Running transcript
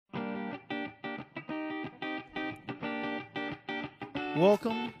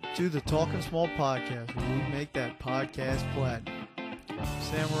Welcome to the Talking Small podcast, where we make that podcast platinum.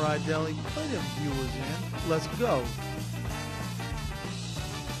 Samurai Deli, put them viewers in. Let's go.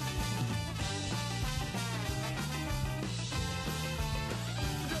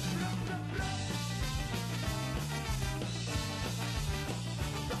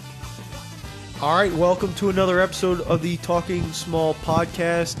 All right, welcome to another episode of the Talking Small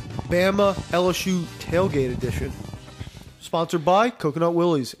podcast, Bama LSU Tailgate Edition. Sponsored by Coconut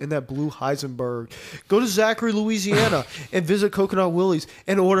Willie's and that blue Heisenberg. Go to Zachary, Louisiana and visit Coconut Willie's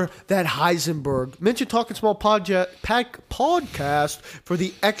and order that Heisenberg. Mention Talking Small podcast for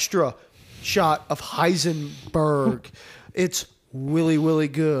the extra shot of Heisenberg. It's really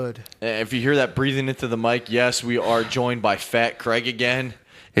good. If you hear that breathing into the mic, yes, we are joined by Fat Craig again.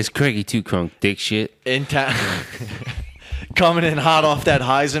 It's Craigie Two Crunk dick shit. In town. Coming in hot off that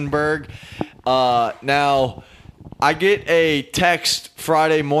Heisenberg. Now, I get a text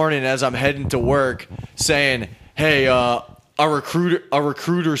Friday morning as I'm heading to work saying, "Hey, a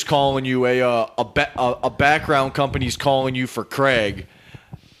recruiter's calling you. A background company's calling you for Craig."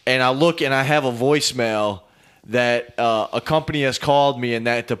 And I look and I have a voicemail that a company has called me and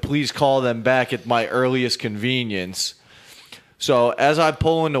that to please call them back at my earliest convenience. So as I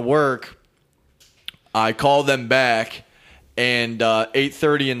pull into work, I call them back, and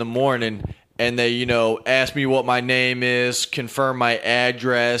 8:30 in the morning. And they, ask me what my name is, confirm my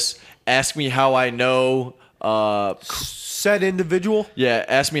address, ask me how I know. Said individual? Yeah,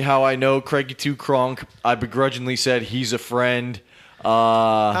 ask me how I know Craigie Two Crunk. I begrudgingly said he's a friend.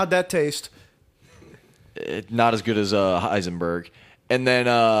 How'd that taste? Not as good as Heisenberg. And then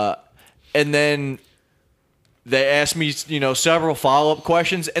they asked me, several follow-up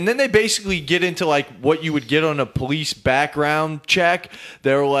questions, and then they basically get into like what you would get on a police background check.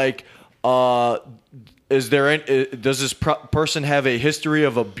 They were like, does this person have a history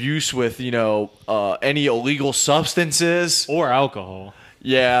of abuse with, any illegal substances or alcohol?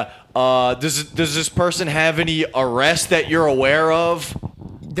 Yeah. Does this person have any arrests that you're aware of?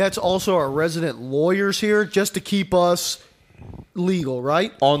 That's also our resident lawyers here, just to keep us legal,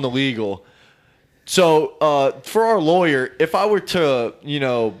 right? On the legal. So, for our lawyer, if I were to,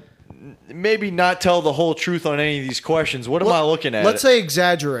 maybe not tell the whole truth on any of these questions, what am I looking at? Let's say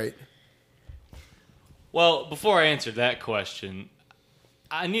exaggerate. Well, before I answer that question,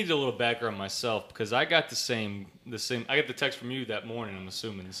 I needed a little background myself because I got the same. I got the text from you that morning. I'm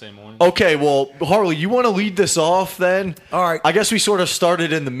assuming the same morning. Okay, well, Harley, you want to lead this off then? All right. I guess we sort of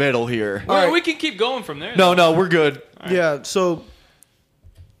started in the middle here. Well, right. we can keep going from there. No, we're good. Right. Yeah. So.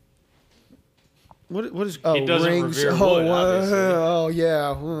 What is? Oh, He doesn't rings. revere wood, obviously.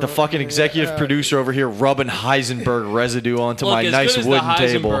 Yeah. The fucking executive producer over here rubbing Heisenberg residue onto Look, my as nice good as wooden the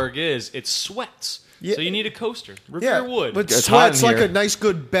table. Heisenberg is, it sweats. Yeah. So you need a coaster. Revere wood. But It's hot in sweat's like here. a nice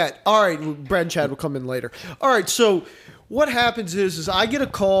good bet. All right, Brad and Chad will come in later. All right, so what happens is I get a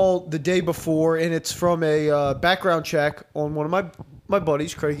call the day before, and it's from a background check on one of my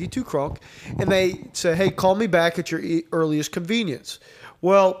buddies, Craigie Two Crunk, and they say, "Hey, call me back at your earliest convenience."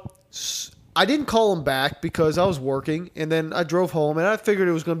 Well, I didn't call him back because I was working, and then I drove home, and I figured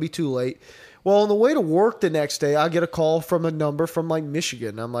it was going to be too late. Well, on the way to work the next day, I get a call from a number from like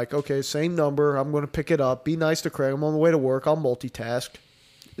Michigan. I'm like, okay, same number. I'm going to pick it up. Be nice to Craig. I'm on the way to work. I'll multitask.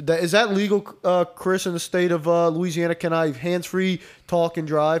 Is that legal, Chris, in the state of Louisiana? Can I hands-free talk and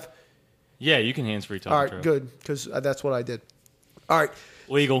drive? Yeah, you can hands-free talk. All right, good, because that's what I did. All right.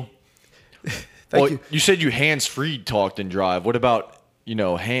 Legal. Thank you. You said you hands-free talked and drive. What about,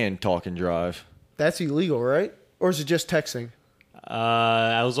 hand talk and drive? That's illegal, right? Or is it just texting?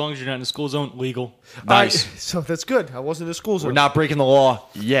 As long as you're not in the school zone, legal. Nice. All right, so that's good. I wasn't in a school zone. We're not breaking the law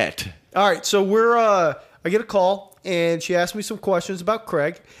yet. All right, so I get a call, and she asked me some questions about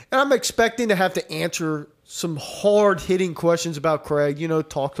Craig, and I'm expecting to have to answer some hard-hitting questions about Craig,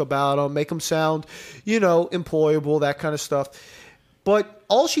 talk about him, make him sound, employable, that kind of stuff. But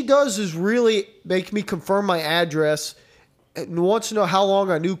all she does is really make me confirm my address and wants to know how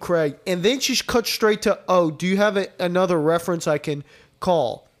long I knew Craig. And then she cuts straight to, do you have another reference I can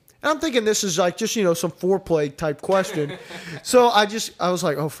call? And I'm thinking this is like just, some foreplay type question. So I was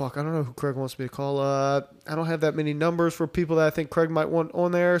like, oh, fuck, I don't know who Craig wants me to call. I don't have that many numbers for people that I think Craig might want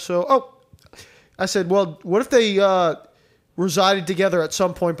on there. So, I said, well, what if they resided together at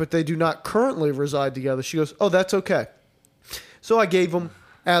some point, but they do not currently reside together? She goes, oh, that's okay. So I gave him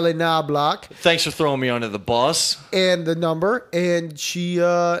Ali Knobloch. Thanks for throwing me under the bus. And the number, and she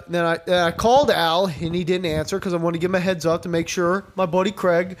then I called Al, and he didn't answer because I wanted to give him a heads up to make sure my buddy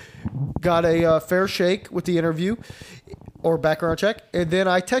Craig got a fair shake with the interview. or background check. And then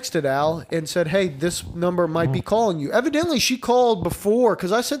I texted Al and said, hey, this number might be calling you. Evidently, she called before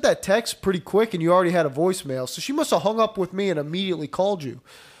because I sent that text pretty quick and you already had a voicemail. So she must have hung up with me and immediately called you.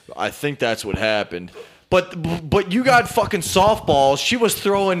 I think that's what happened. But you got fucking softballs. She was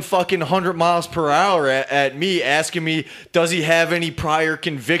throwing fucking 100 miles per hour at me, asking me, does he have any prior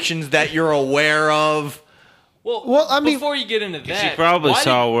convictions that you're aware of? Well, I mean, before you get into that, She probably why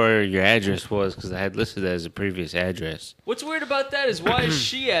saw where your address was because I had listed that as a previous address. what's weird about that is why is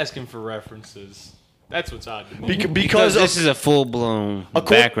she asking for references? That's what's odd to me. Because This is a full-blown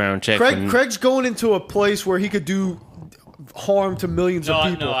background check. Craig's going into a place where he could do harm to millions of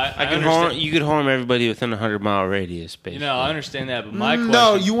people. No, I I can understand. harm, you could harm everybody within a 100-mile radius, basically. I understand that, but my question.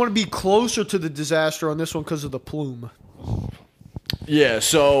 No, you want to be closer to the disaster on this one because of the plume. Yeah,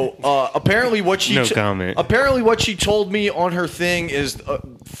 so apparently what she No comment. Apparently what she told me on her thing is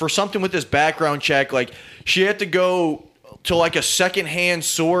for something with this background check, like she had to go to like a secondhand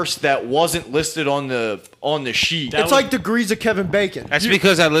source that wasn't listed on the sheet. It's like degrees of Kevin Bacon. That's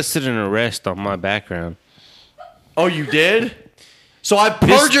because I listed an arrest on my background. Oh, you did? So I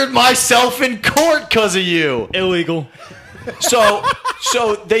perjured myself in court because of you. illegal. So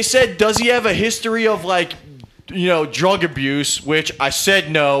they said, does he have a history of like, drug abuse? Which I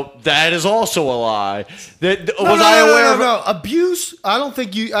said no. That is also a lie. I aware of? No. Abuse? I don't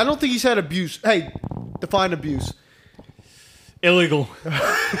think he's had abuse. Hey, define abuse. Illegal.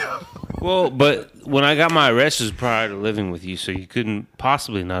 Well, but when I got my arrest, it was prior to living with you, so you couldn't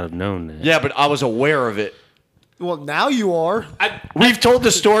possibly not have known that. Yeah, but I was aware of it. Well, now you are. We've told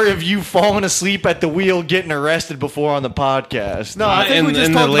the story of you falling asleep at the wheel, getting arrested before on the podcast. No, I think we just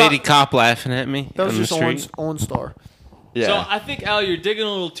and the talked lady about cop laughing at me that was on the just street. OnStar. Yeah. So I think, Al, you're digging a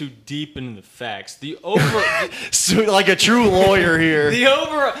little too deep into the facts. So, like a true lawyer here.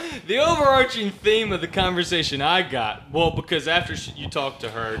 The overarching theme of the conversation I got, because after you talked to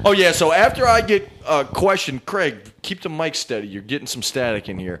her, Oh, yeah, so after I get a question, Craig, keep the mic steady. You're getting some static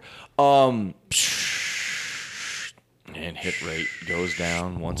in here. And hit rate goes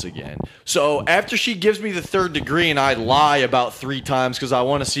down once again. So after she gives me the third degree and I lie about 3 times because I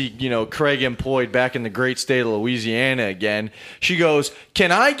want to see, Craig employed back in the great state of Louisiana again, she goes,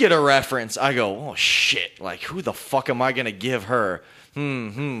 can I get a reference? I go, oh, shit. Like, who the fuck am I going to give her?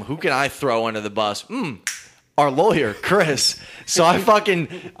 Who can I throw under the bus? Our lawyer, Chris. So I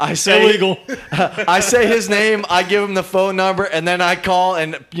say illegal. I say his name, I give him the phone number, and then I call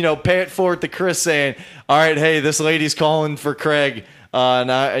and pay it forward to Chris saying, "All right, hey, this lady's calling for Craig,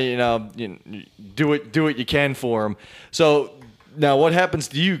 and I, do what you can for him." So now, what happens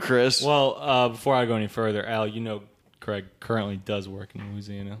to you, Chris? Well, before I go any further, Al, Craig currently does work in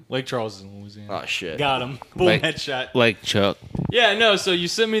Louisiana. Lake Charles is in Louisiana. Oh shit! Got him. Boom, headshot. Like Chuck. Yeah, no. So you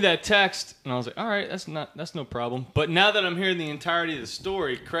sent me that text, and I was like, all right, that's no problem. But now that I'm hearing the entirety of the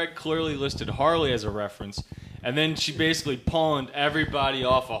story, Craig clearly listed Harley as a reference, and then she basically pawned everybody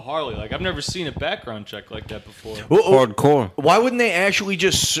off of Harley. Like, I've never seen a background check like that before. Hardcore. Why wouldn't they actually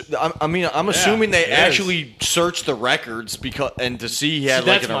just? I'm assuming they yes. actually searched the records and to see he had See,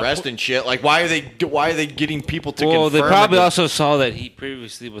 like that's an my arrest and shit. Like, why are they getting people to Well, confirm? they probably that also saw that he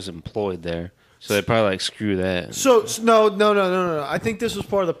previously was employed there. So they probably screw that. So no. I think this was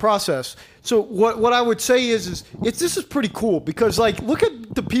part of the process. So what I would say is this is pretty cool because look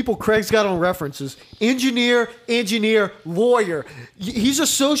at the people Craig's got on references: engineer, lawyer. He's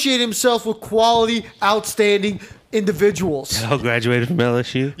associated himself with quality, outstanding individuals. I graduated from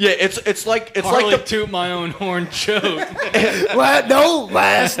LSU. Yeah, it's like Harley the toot my own horn joke. No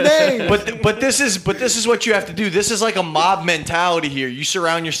last name. But this is what you have to do. This is like a mob mentality here. You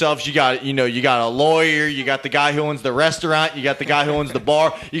surround yourselves. You got a lawyer. You got the guy who owns the restaurant. You got the guy who owns the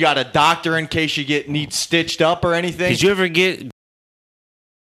bar. You got a doctor in case you need stitched up or anything. Did you ever get...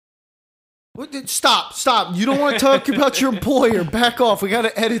 Stop. You don't want to talk about your employer. Back off. We got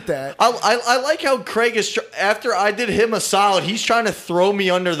to edit that. I like how Craig is after I did him a solid. He's trying to throw me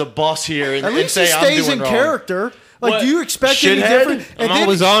under the bus here and, At least and he say stays I'm doing in wrong. character. Like, What? do you expect any Shithead? different? I'm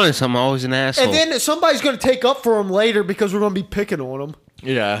always honest. I'm always an asshole. And then somebody's going to take up for him later because we're going to be picking on him.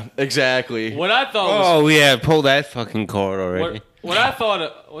 Yeah, exactly. What I thought was Oh, yeah. Pull that fucking card already. what I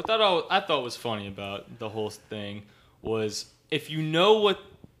thought was funny about the whole thing was if you know what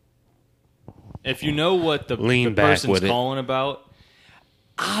the Lean back person's with it. calling about,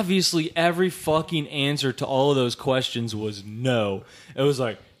 obviously every fucking answer to all of those questions was no. It was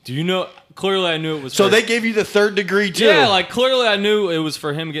like, Do you know? Clearly, I knew it was. So for, they gave you the third degree too. Yeah, like clearly, I knew it was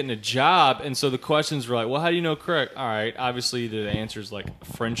for him getting a job, and so the questions were like, "Well, how do you know Craig?" All right, obviously the answer is like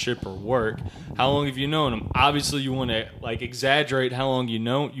friendship or work. How long have you known him? Obviously, you want to like exaggerate how long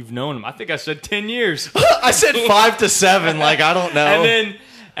you've known him. I think I said 10 years, I said 5 to 7. Like I don't know.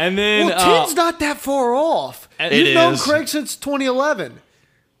 and then Well, 10's not that far off. It You've known is. Craig since 2011.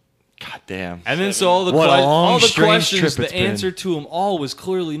 God damn. And then so all the What a long, all the strange questions, trip the it's been. answer to them all was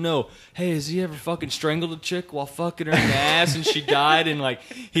clearly no. Hey, has he ever fucking strangled a chick while fucking her in the ass and she died and like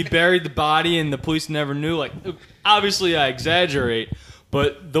he buried the body and the police never knew? Like obviously I exaggerate,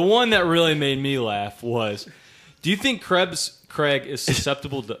 but the one that really made me laugh was, do you think Craig is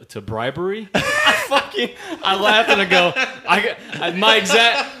susceptible to bribery? I laugh and I go,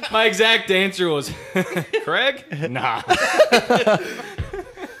 my exact answer was, Craig? Nah.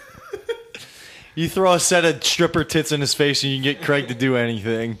 You throw a set of stripper tits in his face and you can get Craig to do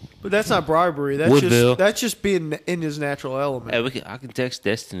anything. But that's not bribery. Woodville. That's just being in his natural element. Hey, I can text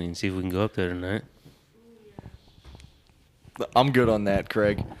Destiny and see if we can go up there tonight. I'm good on that,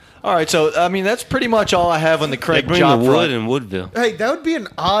 Craig. All right, so I mean that's pretty much all I have on the They Craig bring job the wood front. in Woodville. Hey, that would be an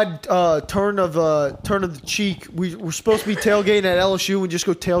odd turn of the cheek. We're supposed to be tailgating at LSU and just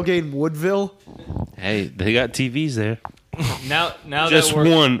go tailgate in Woodville. Hey, they got TVs there. Now Just that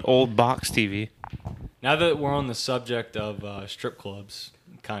we're one old box TV. Now that we're on the subject of strip clubs,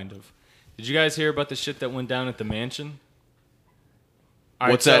 kind of, did you guys hear about the shit that went down at the Mansion? All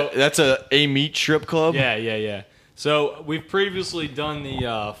right, What's that? That's a meat strip club? Yeah. So we've previously done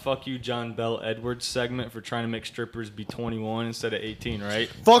the "Fuck You, John Bell Edwards" segment for trying to make strippers be 21 instead of 18, right?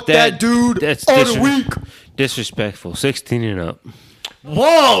 Fuck that dude. That's on the week. disrespectful. 16 and up.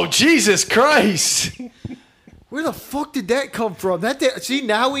 Whoa, Jesus Christ. Where the fuck did that come from? See,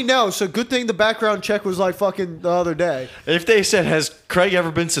 now we know. So good thing the background check was like fucking the other day. If they said, has Craig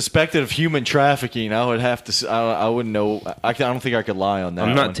ever been suspected of human trafficking, I would have to, I wouldn't know. I don't think I could lie on that.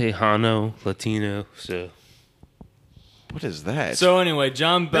 I'm not one. Tejano, Latino, so. What is that? So anyway,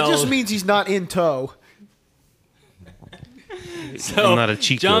 John That Bell. just means he's not in tow. So I'm not a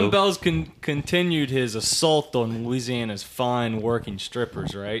Chico. John Bell's continued his assault on Louisiana's fine working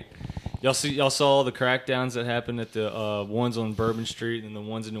strippers, right? Y'all saw all the crackdowns that happened at the ones on Bourbon Street and the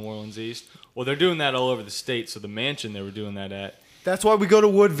ones in New Orleans East. Well, they're doing that all over the state. So the Mansion they were doing that at. That's why we go to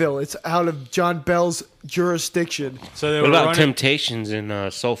Woodville. It's out of John Bell's jurisdiction. So they What were about running. Temptations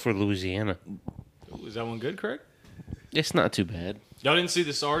in Sulphur, Louisiana? Was that one good, Craig? It's not too bad. Y'all didn't see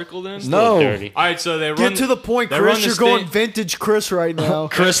this article then? No. Dirty. All right, so they run. Get to the point, they run Chris. the You're going sting- vintage Chris right now.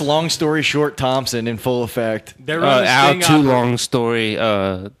 Chris, long story short, Thompson in full effect. They run the Our sting too oper- long story.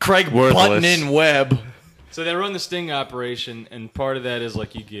 Craig Worthless. button in Webb. So they run the sting operation, and part of that is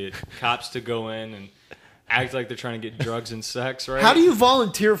like you get cops to go in and act like they're trying to get drugs and sex, right? How do you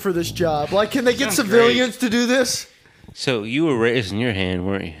volunteer for this job? Like, can they get Sounds civilians to do this? So you were raising your hand,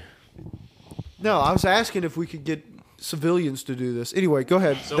 weren't you? No, I was asking if we could get civilians to do this. Anyway, go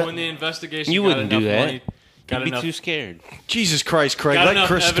ahead. So when the investigation You got wouldn't enough do that. money, got You'd be enough, too scared. Jesus Christ, Craig, got let enough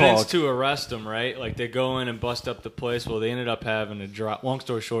Chris evidence talk. to arrest them, right? Like they go in and bust up the place. Well, they ended up having to drop. Long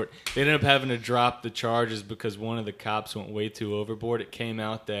story short, they ended up having to drop the charges because one of the cops went way too overboard. It came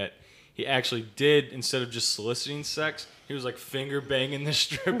out that he actually did, instead of just soliciting sex, he was like finger banging the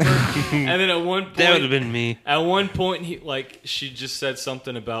stripper. And then at one point, That would have been me. At one point, she just said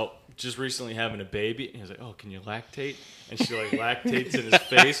something about just recently having a baby. And he was like, "Oh, can you lactate?" And she like lactates in his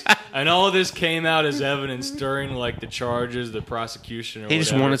face. And all of this came out as evidence during like the charges, the prosecution, or He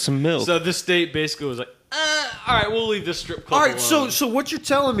just whatever. wanted some milk. So the state basically was like, "All right, we'll leave this strip club All right, alone." so what you're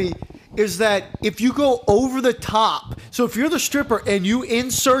telling me is that if you go over the top, so if you're the stripper and you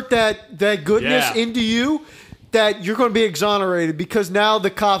insert that goodness Yeah. into you, that you're going to be exonerated because now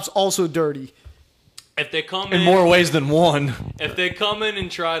the cop's also dirty. if they come In more ways than one. If they come in and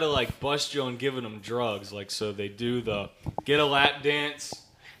try to like bust you on giving them drugs, like so they do the get a lap dance.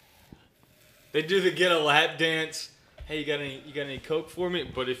 They do the get a lap dance. Hey, you got any coke for me?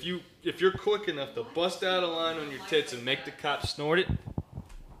 But if you're quick enough to bust out a line on your tits and make the cop snort it,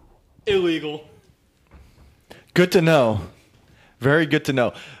 illegal. Good to know. Very good to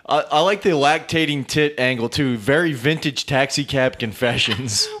know. I like the lactating tit angle too. Very vintage taxi cab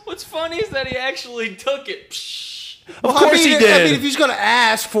confessions. What's funny is that he actually took it. Of course he did. I mean, if he's going to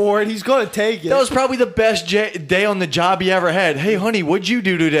ask for it, he's going to take it. That was probably the best day on the job he ever had. Hey, honey, what'd you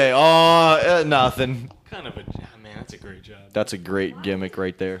do today? Oh, nothing. Kind of man, that's a great job. That's a great gimmick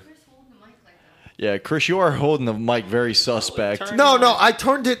right there. Yeah, Chris, you are holding the mic very suspect. No, I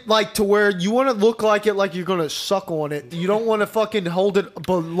turned it like to where you want to look like it, like you're going to suck on it. You don't want to fucking hold it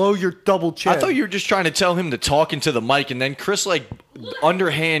below your double chin. I thought you were just trying to tell him to talk into the mic, and then Chris like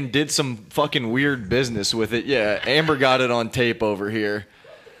underhand did some fucking weird business with it. Yeah, Amber got it on tape over here.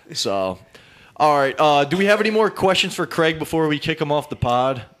 So, all right. Do we have any more questions for Craig before we kick him off the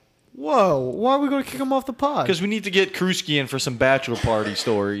pod? Whoa, why are we going to kick him off the pod? Because we need to get Kruski in for some bachelor party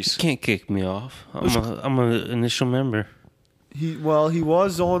stories. Can't kick me off. I'm an initial member. He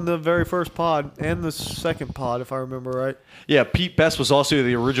was on the very first pod and the second pod, if I remember right. Yeah, Pete Best was also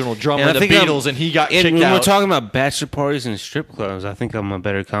the original drummer And I of the think Beatles, and he got kicked when out. we're talking about bachelor parties and strip clubs, I think I'm a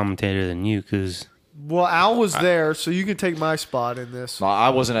better commentator than you because Well, Al was there, so you can take my spot in this. No, I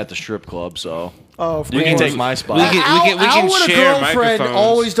wasn't at the strip club, so Oh, of you can course. take my spot. We can- Al with a share girlfriend microphones.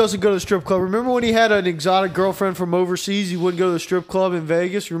 always doesn't go to the strip club. Remember when he had an exotic girlfriend from overseas? He wouldn't go to the strip club in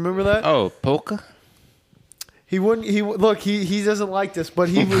Vegas. You remember that? polka. He wouldn't. He doesn't like this, but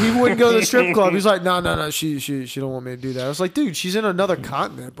he wouldn't go to the strip club. He's like, no. She don't want me to do that. I was like, dude, she's in another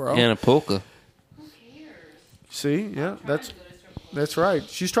continent, bro. And a polka. See, yeah, that's right.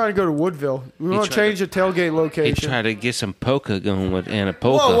 She's trying to go to Woodville. We want to tried change the tailgate He location. tried to get some polka going with Anna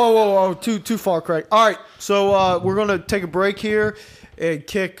Polka. Whoa! Too far, Craig. All right, so we're gonna take a break here and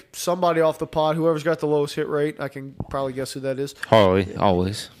kick somebody off the pod. Whoever's got the lowest hit rate, I can probably guess who that is. Harley,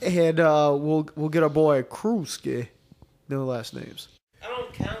 always. And we'll get our boy Kruski. No last names.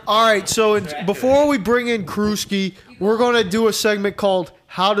 All right, so before we bring in Kruski, we're gonna do a segment called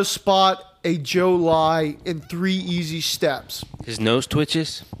 "How to Spot a Joe Lie in 3 Easy Steps." His nose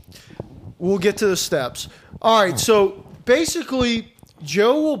twitches. We'll get to the steps. All right, so basically,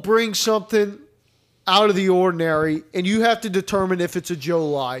 Joe will bring something out of the ordinary, and you have to determine if it's a Joe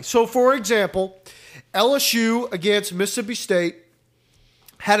lie. So, for example, LSU against Mississippi State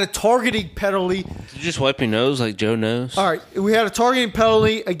had a targeting penalty. Did you just wipe your nose like Joe knows? All right, we had a targeting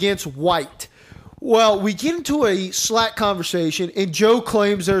penalty against White. Well, we get into a Slack conversation, and Joe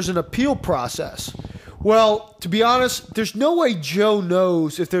claims there's an appeal process. Well, to be honest, there's no way Joe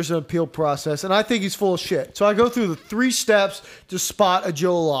knows if there's an appeal process, and I think he's full of shit. So I go through the 3 steps to spot a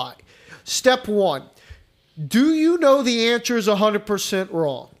Joe lie. Step 1, do you know the answer is 100%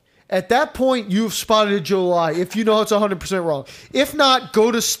 wrong? At that point, you've spotted a Joe lie if you know it's 100% wrong. If not,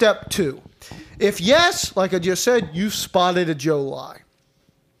 go to step 2. If yes, like I just said, you've spotted a Joe lie.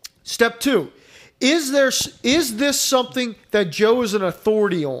 Step 2, is this something that Joe is an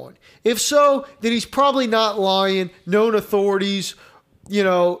authority on? If so, then he's probably not lying. Known authorities,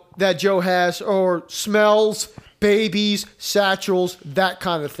 that Joe has, or smells, babies, satchels, that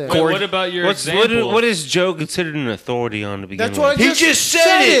kind of thing. Wait, what about your example? What is Joe considered an authority on to begin That's what with? I just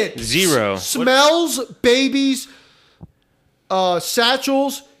said it. 0. Smells, babies,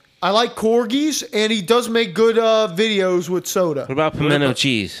 satchels. I like corgis, and he does make good videos with soda. What about pimento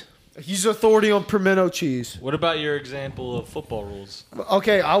cheese? He's authority on pimento cheese. What about your example of football rules?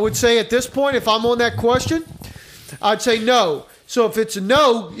 Okay, I would say at this point, if I'm on that question, I'd say no. So if it's a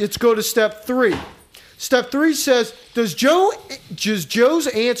no, let's go to step 3. Step 3 says, does Joe's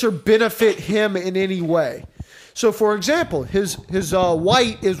answer benefit him in any way? So, for example, his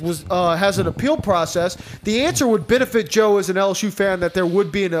White has an appeal process. The answer would benefit Joe as an LSU fan that there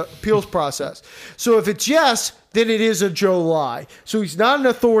would be an appeals process. So if it's yes, then it is a Joe lie. So he's not an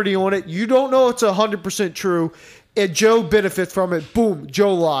authority on it. You don't know it's 100% true. And Joe benefits from it. Boom,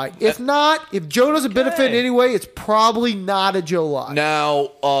 Joe lie. If not, if Joe doesn't benefit in any way, it's probably not a Joe lie.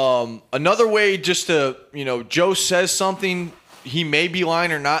 Now, another way just to, Joe says something, he may be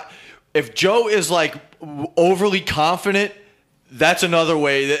lying or not. If Joe is like overly confident, that's another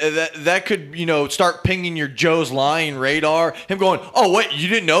way. That could, start pinging your Joe's lying radar. Him going, oh, wait, you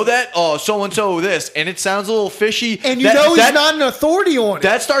didn't know that? Oh, so-and-so this. And it sounds a little fishy. And he's not an authority on it.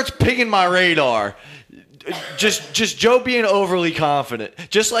 That starts pinging my radar. Just Joe being overly confident.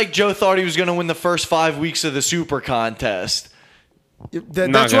 Just like Joe thought he was going to win the first 5 weeks of the Super Contest.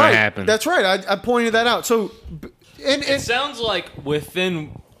 That's gonna right. happen. That's right. I pointed that out. So, It sounds like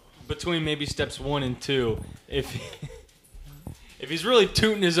between maybe steps 1 and 2, if he's really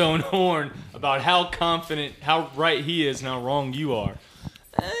tooting his own horn about how confident, how right he is, and how wrong you are,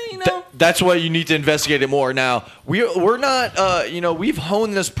 That's what you need to investigate it more. Now, we're not, we've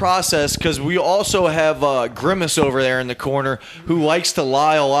honed this process because we also have Grimace over there in the corner who likes to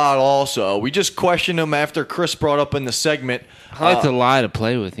lie a lot also. We just questioned him after Chris brought up in the segment. I like to lie to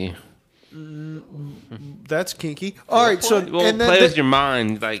play with you. that's kinky. All right, so Well, play with your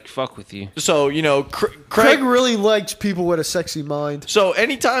mind, like fuck with you. So, Craig Craig really likes people with a sexy mind. So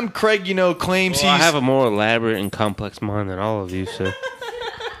anytime Craig, claims Well, I he's... have a more elaborate and complex mind than all of you, so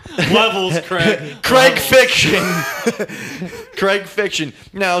Levels, Craig. Craig Levels. Fiction. Craig Fiction.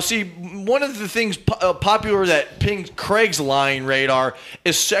 Now, see, one of the things popular that pings Craig's lying radar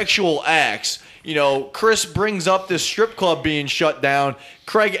is sexual acts. You know, Chris brings up this strip club being shut down.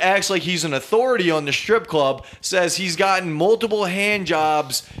 Craig acts like he's an authority on the strip club, says he's gotten multiple hand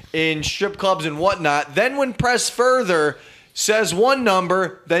jobs in strip clubs and whatnot. Then when pressed further, says one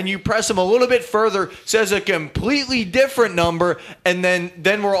number, then you press him a little bit further, says a completely different number, and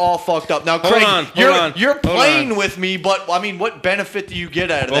then we're all fucked up. Now, Craig, you're playing with me, but I mean, what benefit do you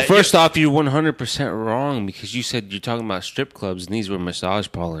get out of that? Well, first off, you're 100% wrong because you said you're talking about strip clubs and these were massage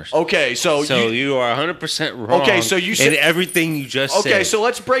parlors. Okay, so you are 100% wrong. Okay, so you said in everything you just said. Okay, so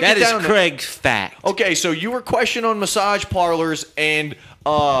let's break it down. That is Craig's fact. Okay, so you were questioning on massage parlors, and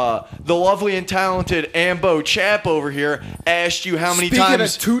the lovely and talented Ambo Chap over here asked you how many Speaking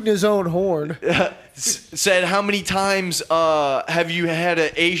times. of tooting his own horn. Said how many times have you had an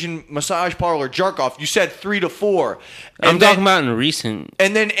Asian massage parlor jerk off? You said 3 to 4. I'm talking about in recent.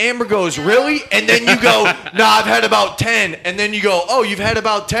 And then Amber goes, really? And then you go, nah, I've had about 10. And then you go, oh, you've had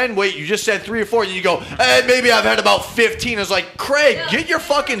about 10? Wait, you just said 3 or 4. And you go, maybe I've had about 15. I was like, Craig, get your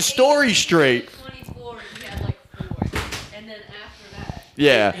fucking story straight. 24, he had like 4. And then after that.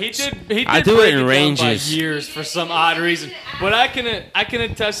 Yeah. He did I do break it in down ranges. by years for some odd reason. But I can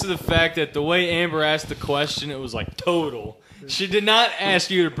attest to the fact that the way Amber asked the question, it was like total. She did not ask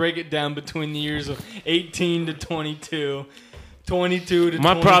you to break it down between the years of 18 to 22, 22 to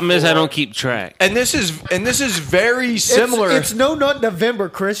My 24. problem is I don't keep track. And this is very similar. It's no nut November,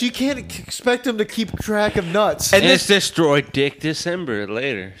 Chris. You can't expect him to keep track of nuts. And And it's destroyed Dick December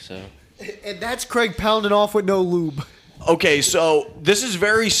later, so. And that's Craig pounding off with no lube. Okay, so this is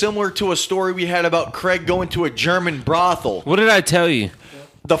very similar to a story we had about Craig going to a German brothel. What did I tell you?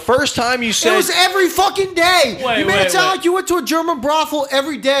 The first time you said It was every fucking day. Wait, you made wait, it sound wait. like you went to a German brothel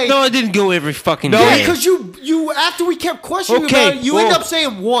every day. No, I didn't go every fucking Yeah, day. because you after we kept questioning Okay, about it, you well- end up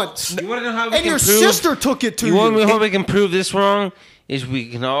saying once. You want to know how we And can your prove? sister took it to You want to you. know how we can prove this wrong? Is we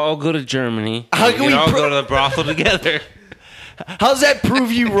can all go to Germany. How and can we we can all pro- go to the brothel together? how's that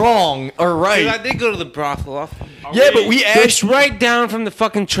prove you wrong or Because I right? did go to the brothel. Yeah, but we It's asked. right down from the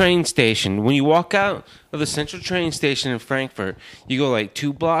fucking train station. When you walk out of the central train station in Frankfurt, you go like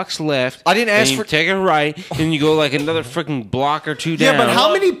 2 blocks left. I didn't and ask you for- take a right, and you go like another freaking block or 2 down. Yeah, but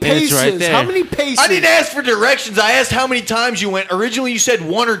how many and it's right paces? there. How many paces? I didn't ask for directions. I asked how many times you went. Originally, you said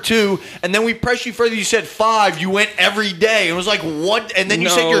 1 or 2, and then we pressed you further. You said 5. You went every day. It was like what? And then you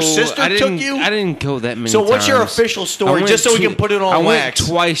said your No, sister I took didn't- you. I didn't go that many So times. what's your official story, I went just so we can put it on I wax? went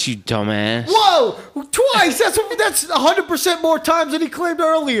twice, you dumbass. Whoa, twice. That's 100% more times than he claimed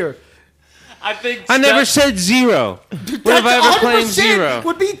earlier. I think I never Steph- said 0. When have I ever claimed 0?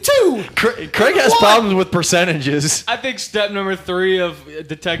 Would be 2. Craig has What? problems with percentages. I think step number 3 of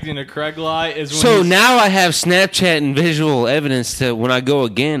detecting a Craig lie is when So he's- now I have Snapchat and visual evidence to when I go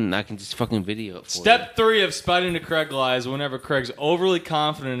again, I can just fucking video it for you. Step 3 of spotting a Craig lie is whenever Craig's overly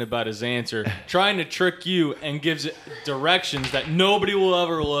confident about his answer, trying to trick you and gives it directions that nobody will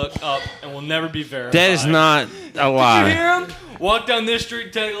ever look up and will never be verified. That is not a Did you lie. hear him? Walk down this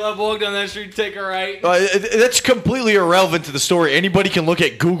street, take a left. Walk down that street, take a right. That's completely irrelevant to the story. Anybody can look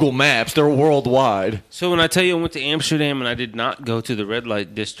at Google Maps. They're worldwide. So when I tell you I went to Amsterdam and I did not go to the red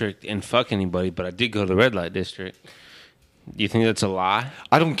light district and fuck anybody, but I did go to the red light district, do you think that's a lie?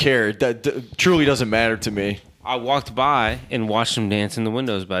 I don't care. That truly doesn't matter to me. I walked by and watched them dance in the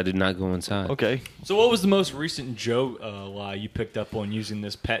windows, but I did not go inside. Okay. So, what was the most recent Joe lie you picked up on using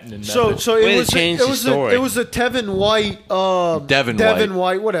this patented method? So Way it to was change it the was story. it was a Tevin White Devin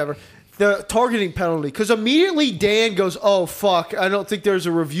White, whatever. The targeting penalty, because immediately Dan goes, "Oh fuck, I don't think there's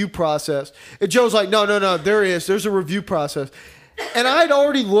a review process." And Joe's like, "No, there is. There's a review process." And I'd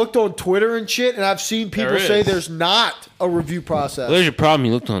already looked on Twitter and shit, and I've seen people There say is. there's not a review process. Well, there's your problem.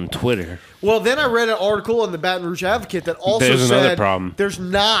 You looked on Twitter. Well, then I read an article in the Baton Rouge Advocate that also There's another said problem. there's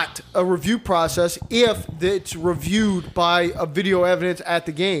not a review process if it's reviewed by a video evidence at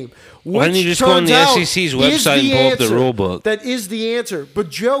the game. Why don't you which just go on turns the out SEC's is website and the pull up the answer. rule book? That is the answer.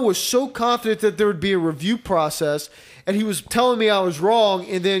 But Joe was so confident that there would be a review process, and he was telling me I was wrong,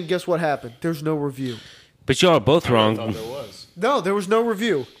 and then guess what happened? There's no review. But y'all are both I thought wrong. there was. No, there was no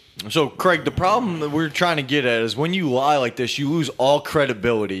review. So, Craig, the problem that we're trying to get at is when you lie like this, you lose all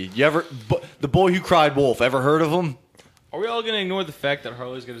credibility. You ever, the boy who cried wolf, ever heard of him? Are we all going to ignore the fact that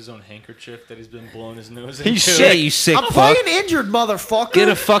Harley's got his own handkerchief that he's been blowing his nose He's into? Shit, you sick I'm fuck. playing injured, motherfucker. Get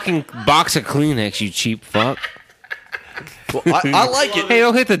a fucking box of Kleenex, you cheap fuck. Well, I like it. Hey,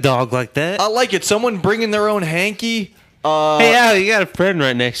 don't hit the dog like that. I like it. Someone bringing their own hanky. Hey, Al, you got a friend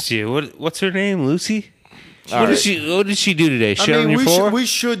right next to you. What's her name? Lucy? All What right. did she do today? I Shit on mean, your floor? we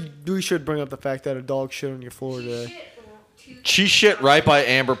should bring up the fact that a dog shit on your floor today. She shit right by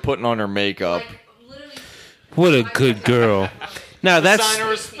Amber putting on her makeup. Like, literally. What a good girl. Now that's Sign of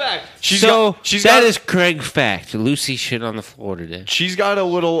respect. She's so. got, she's That got, is Craig fact. Lucy shit on the floor today. She's got a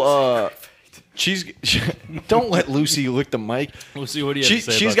little. She's don't let Lucy lick the mic. We'll see what do you have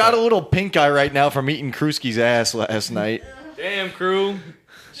to say She's about got that. a little pink eye right now from eating Krusky's ass last night, Damn, crew.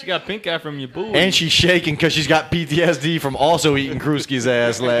 She got pink eye from your boo. and she's shaking because she's got PTSD from also eating Krusky's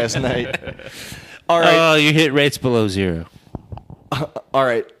ass last night. All right. Oh, your hit rate's below 0. All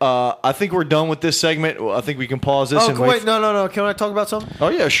right. I think we're done with this segment. I think we can pause this. Oh, and wait, no. Can I talk about something? Oh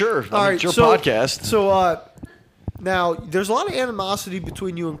yeah, sure. All right, it's your so, podcast. So, now there's a lot of animosity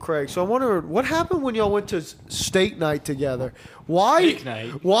between you and Craig. So I wonder what happened when y'all went to steak night together. Why? Steak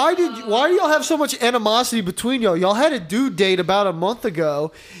night? Why do y'all have so much animosity between y'all? Y'all had a dude date about a month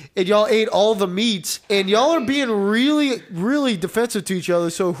ago, and y'all ate all the meats, and y'all are being really, really defensive to each other.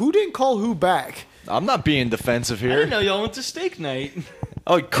 So who didn't call who back? I'm not being defensive I didn't here. know y'all went to steak night.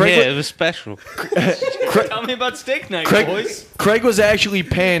 Oh, Craig. Yeah, it was special. Tell me about steak night, boys. Craig was actually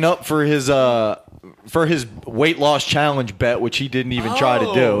paying up for his weight loss challenge bet, which he didn't even try to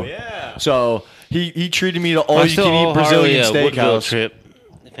do. Oh, yeah. So he treated me to all I you still can owe eat Brazilian Harley a Woodville steakhouse. trip.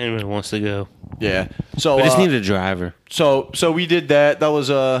 If anyone wants to go, Yeah. So we just need a driver. so we did that. That was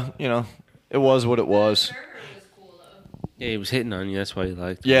it was what it was. Server was cool though. Yeah, he was hitting on you. That's why he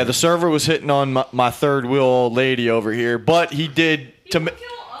liked. Yeah, the server was hitting on my third wheel old lady over here, but he did He to would ma- kill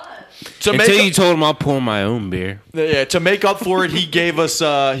us. to Until you make told him I'll pour my own beer. to make up for it, he gave us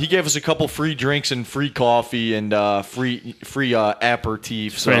a couple free drinks and free coffee and free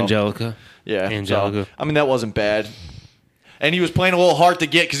aperitif. For So Angelica. yeah, Angelica. So, I mean that wasn't bad. And he was playing a little hard to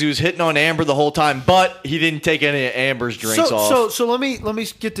get because he was hitting on Amber the whole time, but he didn't take any of Amber's drinks off. So let me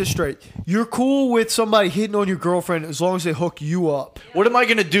get this straight. You're cool with somebody hitting on your girlfriend as long as they hook you up. What am I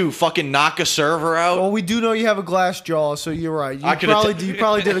gonna do? Fucking knock a server out? Well, we do know you have a glass jaw, so you're right. I could've You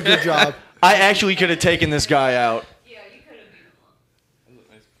probably did a good job. I actually could have taken this guy out. Yeah, you could have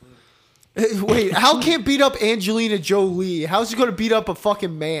beat him up. Wait, how can't beat up Angelina Jolie? How's he going to beat up a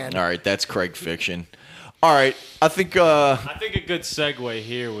fucking man? All right, that's Craig fiction. All right, I think I think a good segue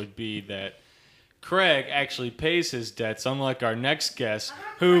here would be that Craig actually pays his debts, unlike our next guest,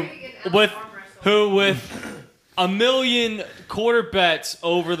 who with 1,000,000 quarter bets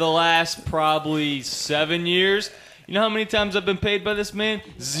over the last probably 7 years. You know how many times I've been paid by this man?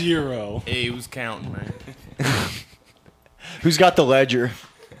 0. Hey, who's counting, man? who's got the ledger?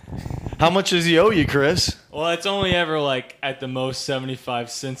 How much does he owe you, Chris? Well, it's only ever like at the most 75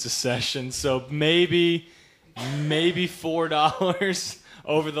 cents a session, so maybe $4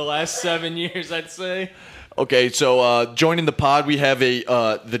 over the last 7 years, I'd say. Okay, so joining the pod, we have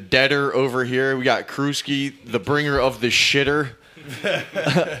the debtor over here. We got Krusky, the bringer of the shitter,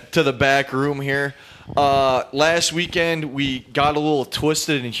 to the back room here. Last weekend, we got a little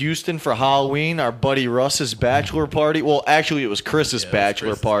twisted in Houston for Halloween. Our buddy Russ's bachelor party. Well, actually, it was Chris's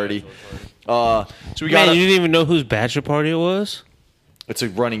bachelor party. So we got. Man, you didn't even know whose bachelor party it was? It's a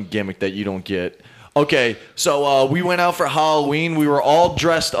running gimmick that you don't get. Okay, so we went out for Halloween. We were all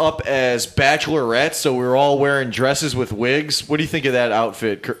dressed up as bachelorettes, so we were all wearing dresses with wigs. What do you think of that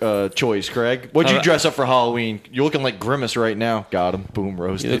outfit choice, Craig? What'd you dress up for Halloween? You're looking like Grimace right now. Got him. Boom, You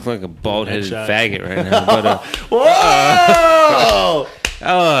roasted. look like a bald-headed Headshot. faggot right now. But Whoa!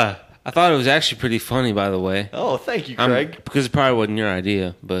 I thought it was actually pretty funny, by the way. Oh, thank you, Craig. Because it probably wasn't your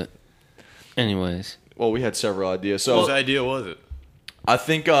idea, but anyways. Well, we had several ideas. Whose So idea was it? I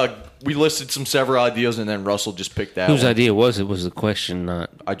think we listed several ideas, and then Russell just picked that Whose one. idea was it was the question, not...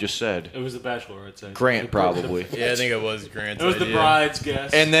 I just said. It was the bachelor, I'd say. Grant, probably. Yeah, I think it was Grant's It was the idea. bride's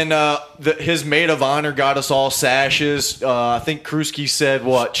guess. And then his maid of honor got us all sashes. I think Krusky said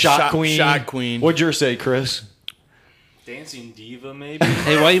what? Shot queen. Shot queen. What'd yours say, Chris? Dancing diva, maybe?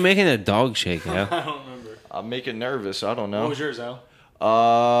 Hey, why are you making a dog shake, Al? I don't remember. I'm making nervous. I don't What know. was yours, Al?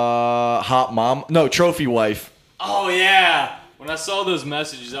 Hot mom. No, trophy wife. Oh, yeah. When I saw those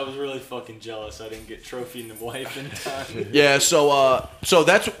messages, I was really fucking jealous I didn't get trophy and the wife in time. Yeah. So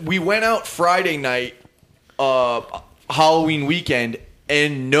we went out Friday night, Halloween weekend,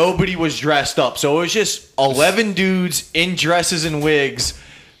 and nobody was dressed up. So it was just 11 dudes in dresses and wigs,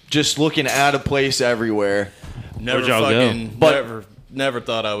 just looking out of place everywhere. Never Where'd y'all go? fucking But- never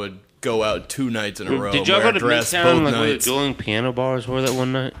thought I would go out 2 nights in a row. Did y'all wear go a to dress Midtown, both like where the nights. dueling piano bars were that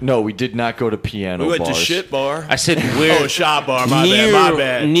one night? No, we did not go to piano We went bars. to shit bar. I said where... Oh, shot bar. My near, bad. My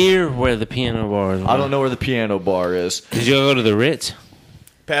bad. Near where the piano bars were. I don't know where the piano bar is. Did you go to the Ritz?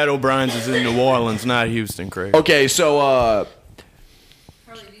 Pat O'Brien's is in New Orleans, not Houston, Craig. Okay, so Harley,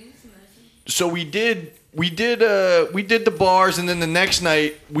 do you need some medicine? so we did we did the bars, and then the next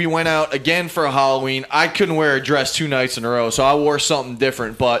night we went out again for Halloween. I couldn't wear a dress 2 nights in a row, so I wore something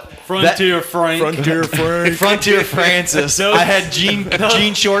different. But Frontier Frank. Frontier Frank. Frontier Francis. I had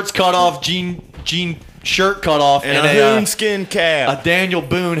jean shorts cut off, jean shirt cut off, And and a hoonskin cap. a Daniel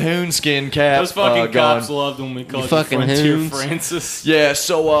Boone hoonskin cap. Those fucking going. cops loved when we called you fucking Frontier hoons. Francis. Yeah,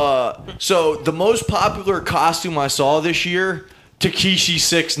 so the most popular costume I saw this year, Takeshi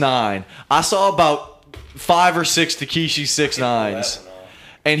 6ix9ine. I saw about 5 or 6 Takeshi 6ix9ines.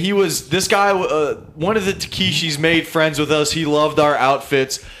 And this guy, one of the Takeshis made friends with us. He loved our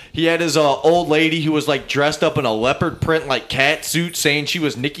outfits. He had his old lady who was like dressed up in a leopard print like cat suit saying she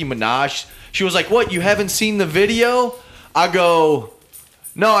was Nicki Minaj. She was like, "What, you haven't seen the video?" I go,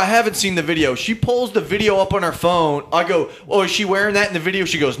 "No, I haven't seen the video." She pulls the video up on her phone. I go, "Oh, is she wearing that in the video?"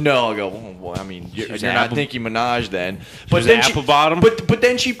 She goes, "No." I go, "Well, I mean, you're not Nicki Minaj then." But then apple bottom? But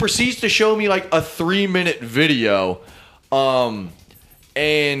then she proceeds to show me like a 3-minute video,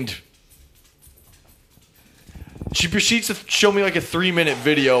 and she proceeds to show me like a 3-minute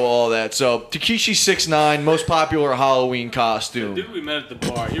video, all that. So Takeshi 6ix9ine, most popular Halloween costume. The dude we met at the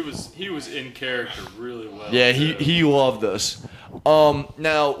bar, he was in character really well. Yeah, too. he loved us.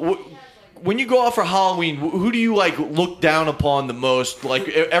 Now, when you go out for Halloween, who do you like look down upon the most? Like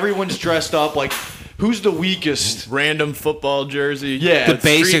everyone's dressed up. Like, who's the weakest? Random football jersey. Yeah, The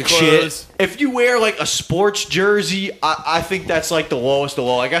basic street shit. clothes. If you wear like a sports jersey, I think that's like the lowest of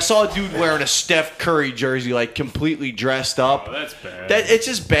low. Like I saw a dude wearing a Steph Curry jersey, like completely dressed up. Oh, that's bad. It's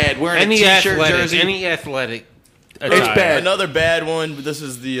just bad. Wearing Any a t-shirt athletic, jersey. any athletic. It's attire. bad. Another bad one. But this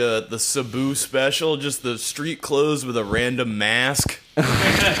is the Cebu special. Just the street clothes with a random mask.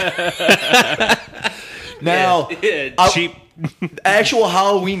 Now, Yeah, cheap. actual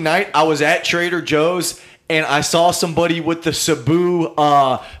Halloween night, I was at Trader Joe's and I saw somebody with the Cebu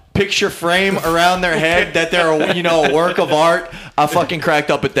picture frame around their head that they're a work of art. I fucking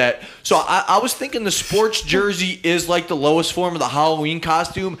cracked up at that. So I was thinking the sports jersey is like the lowest form of the Halloween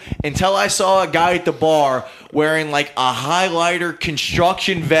costume until I saw a guy at the bar wearing like a highlighter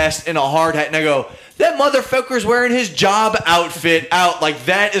construction vest and a hard hat, and I go, that motherfucker's wearing his job outfit out. Like,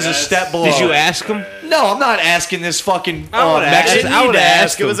 that is a step below. Did you ask him? No, I'm not asking this fucking I would ask- Mexican. I would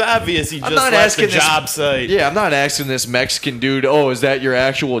ask It was obvious he just not left the asking this- job site. Yeah, I'm not asking this Mexican dude, "Oh, is that your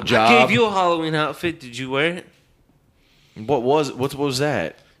actual job?" I gave you a Halloween outfit. Did you wear it? what was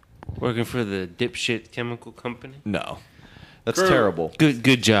that? Working for the dipshit chemical company. No. That's True. terrible.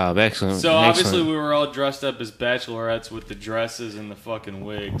 Good job. Excellent. So obviously Excellent. we were all dressed up as bachelorettes with the dresses and the fucking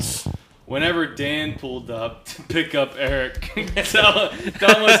wigs. Whenever Dan pulled up to pick up Eric, tell him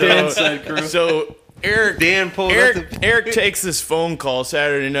what Dan said, crew. So Eric pulled Eric takes this phone call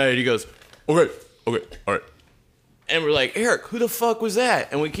Saturday night. He goes, okay, all right. And we're like, Eric, who the fuck was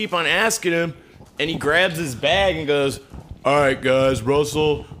that? And we keep on asking him, and he grabs his bag and goes, all right, guys,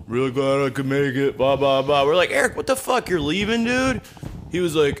 Russell, really glad I could make it, blah, blah, blah. We're like, Eric, what the fuck? You're leaving, dude? He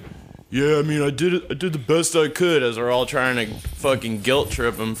was like, yeah, I mean, I did the best I could, as we're all trying to fucking guilt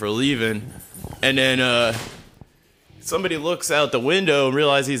trip him for leaving. And then somebody looks out the window and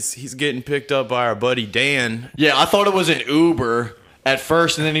realizes he's getting picked up by our buddy Dan. Yeah, I thought it was an Uber at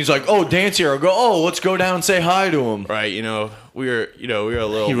first, and then he's like, "Oh, Dan's here." I go, "Oh, let's go down and say hi to him." Right, we were a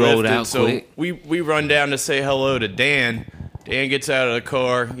little He rolled lifted, out so quick. we run down to say hello to Dan. Dan gets out of the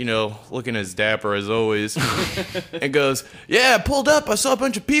car, looking as dapper as always, and goes, "Yeah, I pulled up. I saw a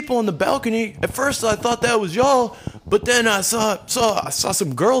bunch of people on the balcony. At first, I thought that was y'all, but then I saw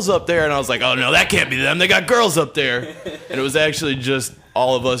some girls up there, and I was like, oh no, that can't be them. They got girls up there." And it was actually just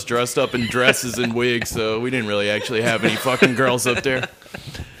all of us dressed up in dresses and wigs, so we didn't really actually have any fucking girls up there.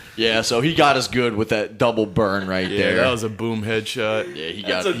 Yeah, so he got us good with that double burn right Yeah, there. that was a boom headshot. Yeah, he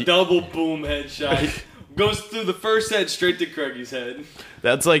That's got. a double boom headshot. Goes through the first head straight to Craigie's head.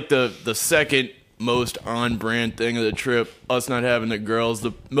 That's like the second most on-brand thing of the trip, us not having the girls.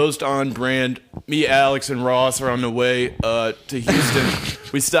 The most on-brand, me, Alex, and Ross are on the way to Houston.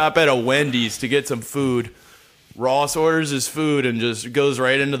 We stop at a Wendy's to get some food. Ross orders his food and just goes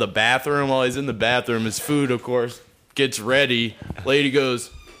right into the bathroom. While he's in the bathroom, his food, of course, gets ready. Lady goes,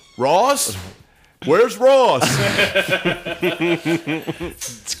 "Ross? Where's Ross?"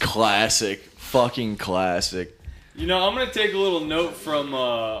 It's classic, fucking classic. I'm going to take a little note from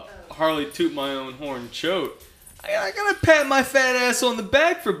Harley Toot My Own Horn Choate. I gotta pat my fat ass on the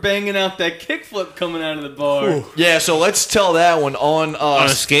back for banging out that kickflip coming out of the bar. Yeah, so let's tell that one on On a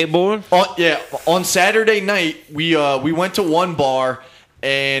skateboard? on Saturday night we went to one bar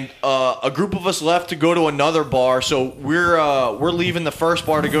and a group of us left to go to another bar. So we're leaving the first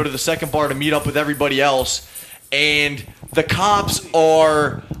bar to go to the second bar to meet up with everybody else. and the cops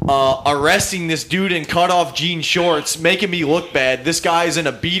are arresting this dude in cut-off jean shorts, making me look bad. This guy's in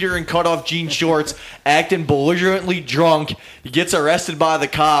a beater and cut-off jean shorts, acting belligerently drunk. He gets arrested by the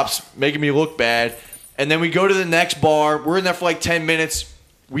cops, making me look bad. And then we go to the next bar. We're in there for like 10 minutes.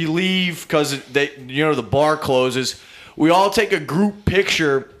 We leave because the bar closes. We all take a group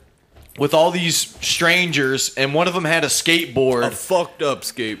picture with all these strangers, and one of them had a skateboard. A fucked up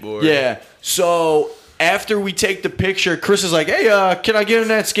skateboard. Yeah. So after we take the picture, Chris is like, "Hey, can I get in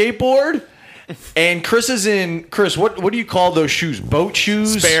that skateboard?" And Chris is in. Chris, what do you call those shoes? Boat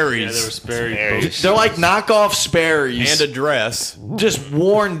shoes? Sperry's. Yeah, they were Sperry. They're like knockoff Sperry's. And a dress. Just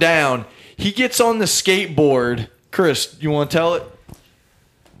worn down. He gets on the skateboard. Chris, you want to tell it?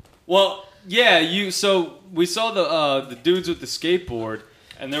 Well, yeah, So we saw the dudes with the skateboard,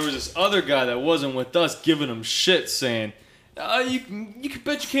 and there was this other guy that wasn't with us giving him shit, saying, "You can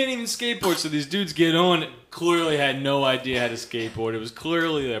bet you can't even skateboard." So these dudes get on. Clearly had no idea how to skateboard. It was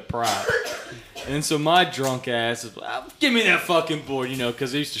clearly their prop. And so my drunk ass is, "Give me that fucking board,"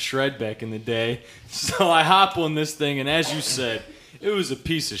 because I used to shred back in the day. So I hop on this thing, and as you said, it was a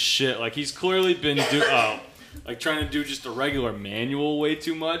piece of shit. Like, he's clearly been trying to do just a regular manual way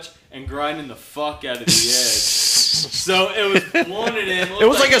too much and grinding the fuck out of the edge. So it was blowing it in. It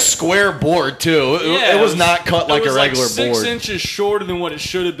was like a square board too. Yeah, it was not cut like a regular like 6 board. 6 inches shorter than what it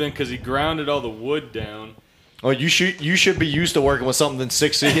should have been because he grounded all the wood down. Well, you should be used to working with something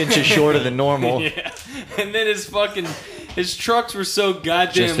 6 inches shorter than normal. Yeah, and then his trucks were so Just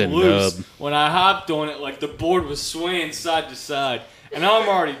goddamn a loose. nub. When I hopped on it, like the board was swaying side to side, and I'm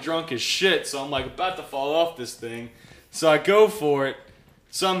already drunk as shit, so I'm like about to fall off this thing. So I go for it.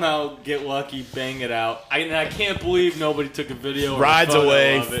 Somehow get lucky, bang it out. I can't believe nobody took a video or Rides a photo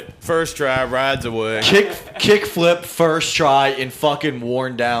away. of it. First try, rides away. Kick flip first try in fucking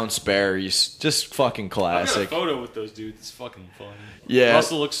worn down Sperry's. Just fucking I got a classic. photo with those dudes. It's fucking funny. Yeah.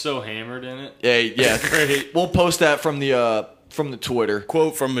 Russell looks so hammered in it. Yeah. Great. We'll post that from the Twitter.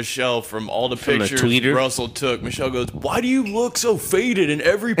 Quote from Michelle from all the From the pictures tweeter? Russell took. Michelle goes, "Why do you look so faded in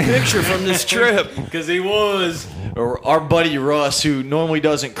every picture from this trip?" Because he was. Or our buddy Russ, who normally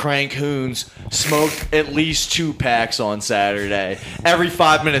doesn't crank hoons, smoked at least 2 packs on Saturday. Every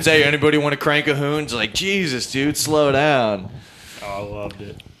 5 minutes, "Hey, anybody want to crank a hoon?" It's like, Jesus, dude, slow down. Oh, I loved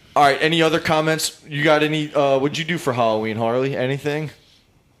it. All right, any other comments? You got any? What'd you do for Halloween, Harley? Anything?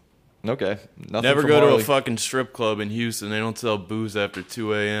 Okay, nothing. Never from go to Harley. a fucking strip club in Houston. They don't sell booze after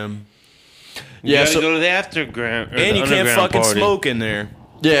 2 a.m. You Yeah, gotta so go to the afterground. And you can't fucking smoke in there.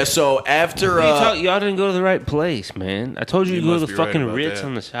 yeah, so after Y'all didn't go to the right place, man. I told you to You go to must the be right fucking about Ritz that.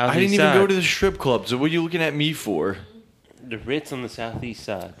 on the southeast I didn't even side. go to the strip club. So what are you looking at me for? the Ritz on the southeast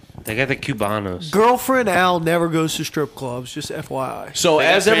side. They got the Cubanos. Girlfriend Al never goes to strip clubs, just FYI. So They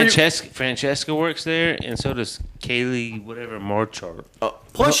got as every Francesca works there, and so does Kaylee, whatever, Marchart.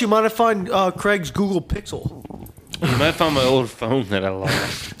 Plus, you might find Craig's Google Pixel. You might find my old phone that I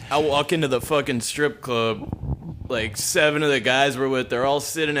lost. I walk into the fucking strip club. Like 7 of the guys we're with, they're all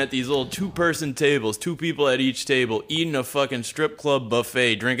sitting at these little 2-person tables, 2 people at each table, eating a fucking strip club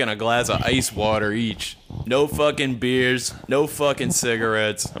buffet, drinking a glass of ice water each. No fucking beers, no fucking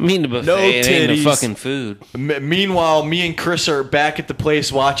cigarettes. I mean the buffet, No it ain't titties. the fucking food. Meanwhile, me and Chris are back at the place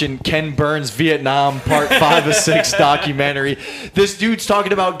watching Ken Burns' Vietnam Part 5 of 6 documentary. This dude's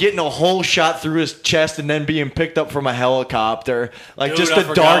talking about getting a hole shot through his chest and then being picked up from a helicopter. Like, Dude, just I the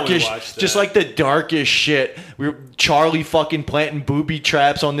forgot we darkest, watched just that. like the darkest shit. We were Charlie fucking planting booby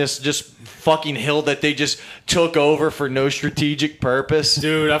traps on this just fucking hill that they just took over for no strategic purpose.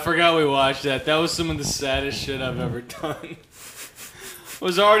 Dude, I forgot we watched that. That was some of the saddest shit I've ever done.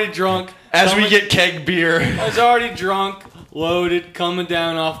 Was already drunk. As we coming- get keg beer. I was already drunk, loaded, coming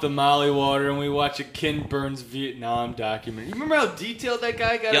down off the Molly water, and we watch a Ken Burns Vietnam documentary. You remember how detailed that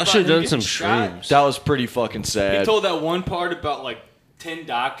guy got? Y'all about should have him done some getting shot? shrooms. That was pretty fucking He sad. told that one part about like 10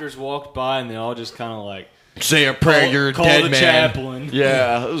 doctors walked by and they all just kind of like Say a prayer, you're a call dead the man. chaplain.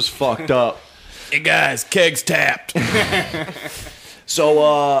 Yeah, it was fucked up. Hey guys, kegs tapped.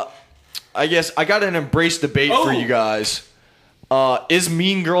 So, I guess I got an embrace debate for Oh. you guys. Is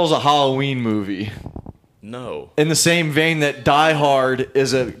Mean Girls a Halloween movie? No. In the same vein that Die Hard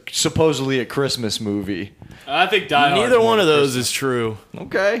is supposedly a Christmas movie. I think Die Hard's Neither more one of those Christmas. is true.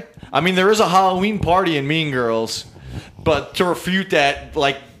 Okay. I mean, there is a Halloween party in Mean Girls, but to refute that,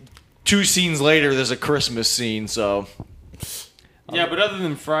 like 2 scenes later, there's a Christmas scene. So, Yeah, but other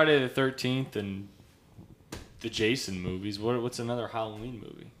than Friday the 13th and the Jason movies, what's another Halloween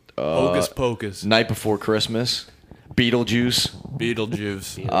movie? Hocus Pocus. Night Before Christmas, Beetlejuice.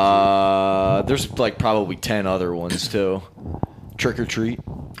 Beetlejuice. There's like probably 10 other ones too. Trick or Treat.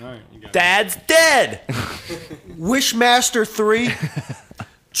 All right, you got it. Dad's dead. Wishmaster 3,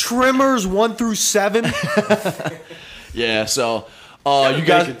 Trimmers 1 through 7. Yeah, so Kevin you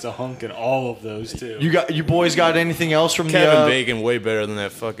guys, Bacon's a hunk in all of those too. you boys got anything else from Kevin the? Bacon way better than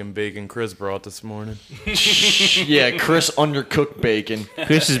that fucking bacon Chris brought this morning. Yeah, Chris undercooked bacon.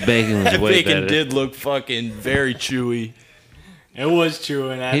 Chris's bacon was That way bacon better. did look fucking very chewy. It was true,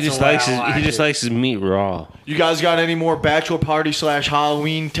 and that's He just the way likes I his like he just it. likes his meat raw. You guys got any more bachelor party /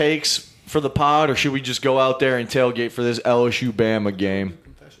 Halloween takes for the pod, or should we just go out there and tailgate for this LSU Bama game?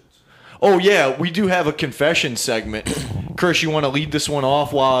 Oh yeah, we do have a confession segment. Chris, you want to lead this one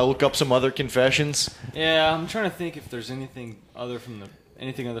off while I look up some other confessions? Yeah, I'm trying to think if there's anything other from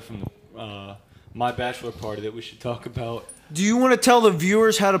the my bachelor party that we should talk about. Do you want to tell the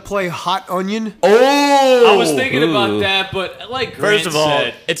viewers how to play Hot Onion? Oh, I was thinking about Ooh. that, but like Grant First of all,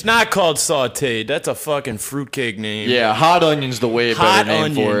 said, it's not called sauteed. That's a fucking fruitcake name. Yeah, hot onion's the way Hot better name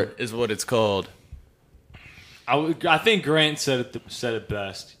onion for it. is what it's called. I think Grant said it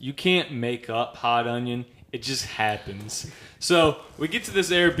best. You can't make up hot onion; it just happens. So we get to this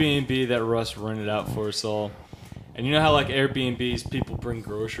Airbnb that Russ rented out for us all, and you know how like Airbnbs, people bring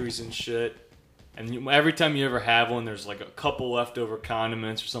groceries and shit. And every time you ever have one, there's like a couple leftover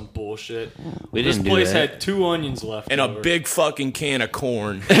condiments or some bullshit. We This didn't do place that. had 2 onions left And a over. big fucking can of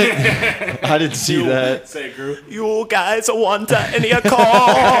corn. I didn't see that. Say it, Gru. You guys want any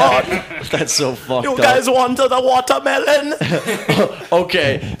corn? That's so fucked You up. guys want the watermelon?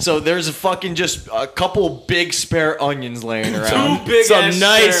 Okay, so there's a fucking just a couple big spare onions laying around. Two big Some ass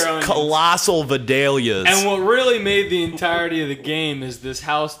nice spare onions. colossal Vidalias. And what really made the entirety of the game is this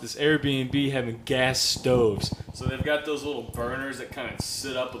house, this Airbnb, having gas stoves. So they've got those little burners that kind of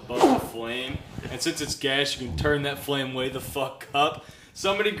sit up above the flame. And since it's gas, you can turn that flame way the fuck up.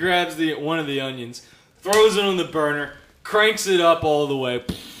 Somebody grabs one of the onions, throws it on the burner, cranks it up all the way.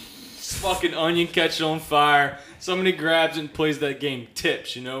 Fucking onion catches on fire. Somebody grabs it and plays that game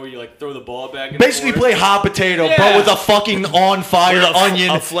Tips, you know, where you like throw the ball back and Basically, forth. play hot potato, but Yeah. with a fucking on fire With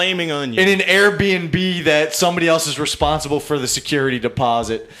onion a flaming onion. in an Airbnb that somebody else is responsible for the security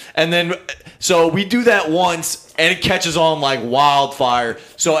deposit. And then, so we do that once, and it catches on like wildfire.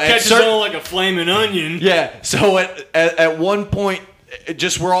 So at catches certain, on like a flaming onion. yeah. So at one point,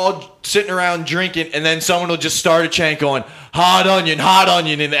 we're all sitting around drinking, and then someone will just start a chant going, hot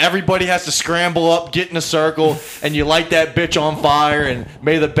onion, and everybody has to scramble up, get in a circle, and you light that bitch on fire, and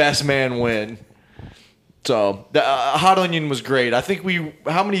may the best man win. So the hot onion was great. I think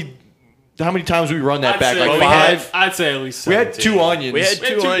how many times we run that back? say Like we had- 5. I'd say at least We had 17. 2 onions. We had We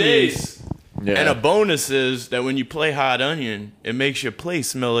had 2 2 onions. days. Yeah. And a bonus is that when you play hot onion, it makes your place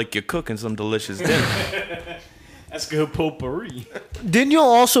smell like you're cooking some delicious dinner. That's good potpourri. Didn't you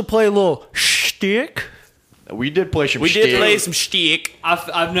also play a little shtick? we did play some We did shtick. play some shtick.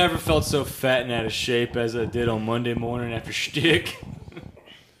 I've never felt so fat and out of shape as I did on Monday morning after shtick.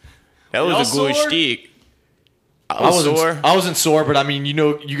 That was a Y'all good sore? shtick. I was sore. I wasn't sore, but I mean,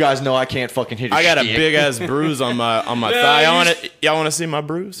 you guys know I can't fucking hit a I got a shtick. big ass bruise on my Yeah, thigh. you Y'all want to see my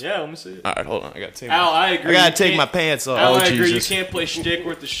bruise? Yeah, let me see it. All right, hold on. I gotta take. Al, I I agree. gotta You take can't- my pants off. Al, Oh, I agree. Jesus. You can't play shtick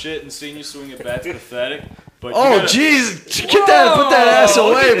worth the shit and seeing you swing a bat's pathetic. But you Oh, gotta- jeez. Put that ass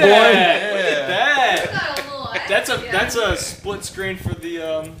Whoa, away, look at boy. that. Look at that. Got a little That's action. a split screen for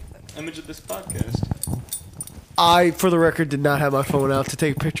the image of this podcast. I, for the record, did not have my phone out to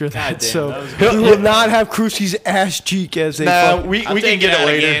take a picture of that. God damn, so that was we will not have Kruski's ass cheek as a Nah, fuck- we I'll can take get it it out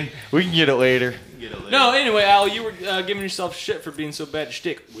later. again. We can get it later. No, anyway, Al, you were giving yourself shit for being so bad at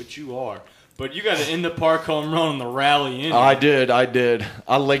shtick, which you are. But you got to end the park home run on the rally in. I did.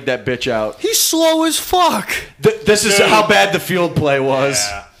 I legged that bitch out. He's slow as fuck. This is Dude. how bad the field play was.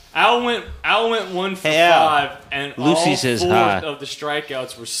 Yeah. Al went 1 for Yeah. 5, and Lucy all says 4 hi. of the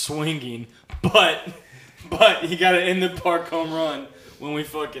strikeouts were swinging. But he got to end the park home run when we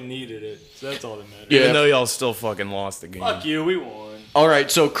fucking needed it. So that's all that matters. Yeah. Even though y'all still fucking lost the game. Fuck you, we won. All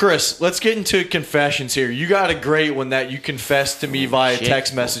right, so Chris, let's get into confessions here. You got a great one that you confessed to me via Shit.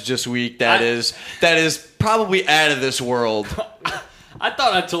 text message this week. That is probably out of this world. I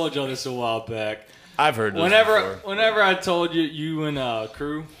thought I told y'all this a while back. I've heard this Whenever I told you and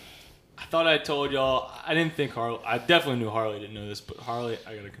crew, I thought I told y'all. I didn't think Harley. I definitely knew Harley didn't know this, but Harley,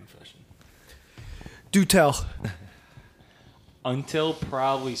 I got a confession. Do tell. Until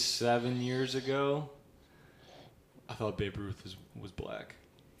probably 7 years ago, I thought Babe Ruth was black.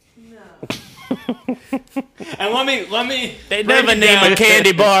 No. And let me. They break never it name down. a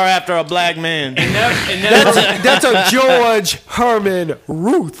candy bar after a black man. That's a George Herman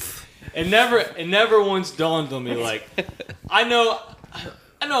Ruth. It never once dawned on me like I know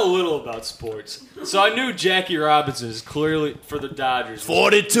I know a little about sports. So I knew Jackie Robinson is clearly, for the Dodgers,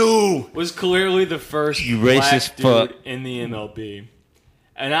 42. was clearly the first You black racist dude fuck. in the MLB.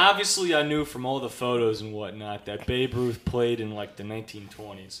 And obviously I knew from all the photos and whatnot that Babe Ruth played in like the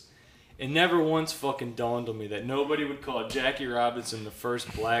 1920s. It never once fucking dawned on me that nobody would call Jackie Robinson the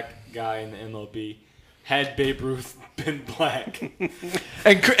first black guy in the MLB had Babe Ruth been black.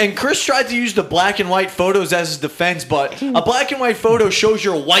 And Chris tried to use the black and white photos as his defense, but a black and white photo shows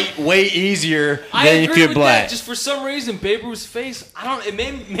you're white way easier. I Then if agree you're with black. that. Just for some reason, Babe Ruth's face, it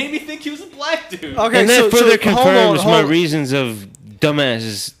made me think he was a black dude. Okay, And that further confirms my hold on. reasons of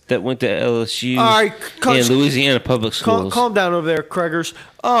dumbasses that went to LSU All right, and Louisiana public schools. Calm down over there, Craigers.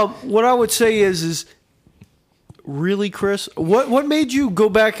 What I would say is really, Chris, what made you go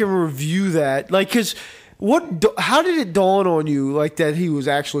back and review that? Like, cause how did it dawn on you like that he was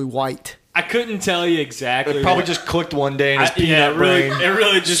actually white? I couldn't tell you exactly. It probably just clicked one day in his peanut it really, brain. it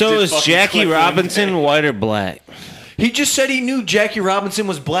really just. So did is fucking Jackie click one Robinson day. white or black? He just said he knew Jackie Robinson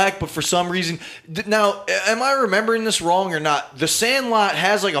was black, but for some reason... Now, am I remembering this wrong or not? The Sandlot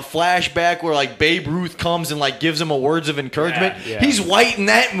has like a flashback where like Babe Ruth comes and like gives him a words of encouragement. Yeah. He's white in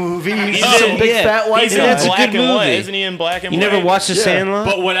that movie. He's Oh, some big yeah. fat white He's And in that's a guy. black good and white. movie. Isn't he in black and You white? never watched The Yeah. Sandlot?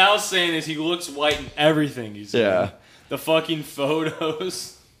 But what I was saying is he looks white in everything he's Yeah. in. The fucking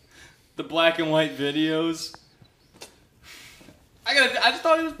photos, the black and white videos. I just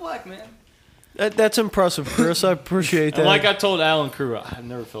thought he was black, man. That's impressive, Chris. I appreciate that. And like I told Alan Crew, I've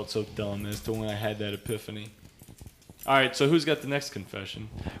never felt so dumb as to when I had that epiphany. All right, so who's got the next confession?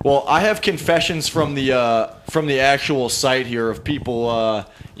 Well, I have confessions from the actual site here of people,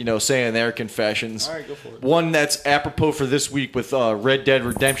 saying their confessions. All right, go for it. One that's apropos for this week with Red Dead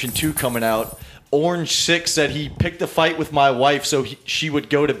Redemption 2 coming out. Orange 6 said he picked a fight with my wife so she would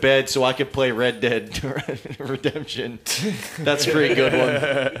go to bed so I could play Red Dead Redemption. That's a pretty good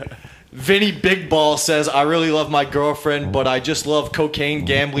one. Vinny Big Ball says, I really love my girlfriend, but I just love cocaine,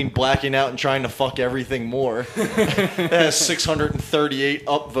 gambling, blacking out, and trying to fuck everything more. That has 638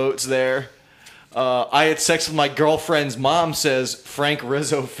 upvotes there. I had sex with my girlfriend's mom, says Frank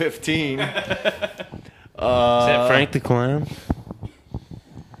Rizzo 15. Is that Frank the Clown?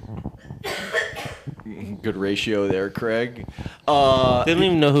 Good ratio there, Craig. They don't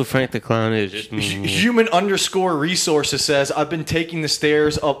even know who Frank the Clown is. Just me and you. Human_resources says, I've been taking the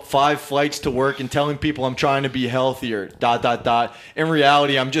stairs up 5 flights to work and telling people I'm trying to be healthier, ... In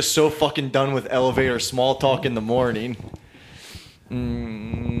reality, I'm just so fucking done with elevator small talk in the morning.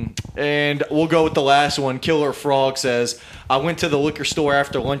 And we'll go with the last one. Killer Frog says, I went to the liquor store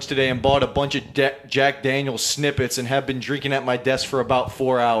after lunch today and bought a bunch of Jack Daniel's snippets and have been drinking at my desk for about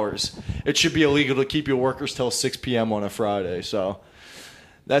 4 hours. It should be illegal to keep your workers till 6 p.m. on a Friday. So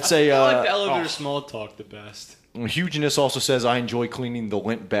that's I like the elevator small talk the best. Hugeness also says, I enjoy cleaning the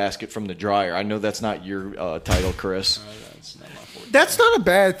lint basket from the dryer. I know that's not your title, Chris. That's not my forte. That's not a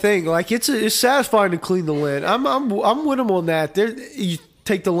bad thing. Like it's satisfying to clean the lint. I'm with him on that. You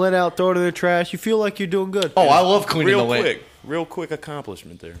take the lint out, throw it in the trash. You feel like you're doing good. Oh, I love cleaning the lint. Real quick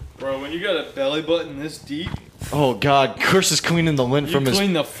accomplishment there. Bro, when you got a belly button this deep, Oh, God. Chris is cleaning the lint you from his...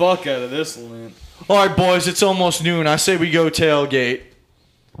 clean the fuck out of this lint. All right, boys, it's almost noon. I say we go tailgate.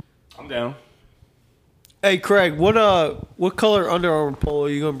 I'm down. Hey, Craig, what color Under Armour polo are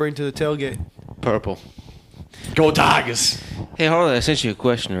you gonna bring to the tailgate? Purple. Go Tigers. Hey, hold on. I sent you a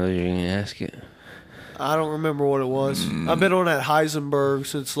question earlier. You're going to ask it. I don't remember what it was. I've been on that Heisenberg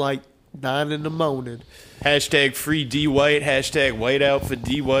since like 9 in the morning. Hashtag free D White. Hashtag white out for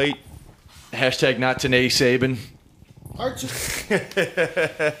D White. Hashtag not Tanae Saban.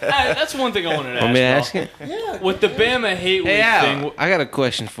 That's one thing I wanted to Want me to ask. ask it? Yeah. With the Bama hate Hey, week Al, thing, I got a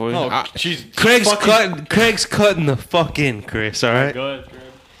question for you. Oh, she's Craig's cutting the fuck in, Chris, all right? go ahead, Greg.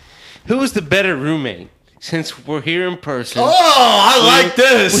 Who was the better roommate? Since we're here in person. Oh, I like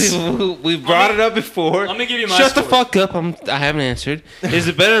this. We brought it up before. let me give you my Shut the story. fuck up. I haven't answered. Is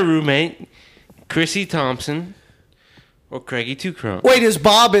the better roommate Chrissy Thompson or Craigie Tucron? Wait, is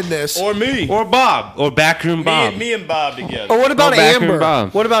Bob in this? Or me. Or Bob. Or Backroom Bob. Me and Bob together. Or what about Or Backroom Amber?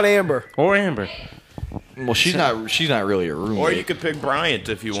 Bob. What about Amber? Or Amber. Well, she's not really a roommate. Or you could pick Bryant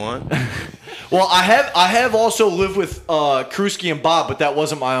if you want. Well, I have also lived with Krusky and Bob, but that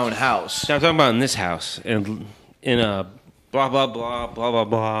wasn't my own house. So I'm talking about in this house. In a blah, blah, blah, blah, blah,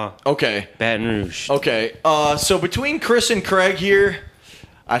 blah. Okay. Baton Rouge. Okay. So between Chris and Craig here,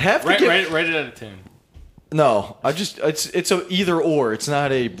 I'd have to Rate give... it out of 10. No, it's a either or. It's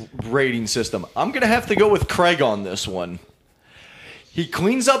not a rating system. I'm gonna have to go with Craig on this one. He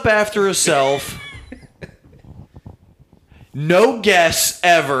cleans up after himself. No guests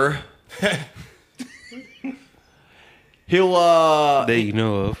ever. He'll that you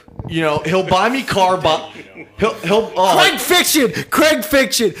know of. he'll buy me car bomb. Craig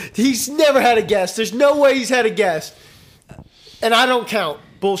Fiction. He's never had a guest. There's no way he's had a guest. And I don't count.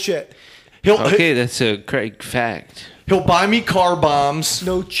 Bullshit. Okay, that's a Craig fact. He'll buy me car bombs.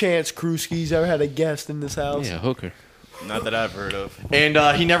 No chance Krusky's ever had a guest in this house. Yeah, hooker. Not that I've heard of. And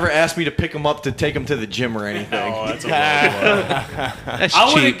he never asked me to pick him up to take him to the gym or anything. Oh, that's a low blow. That's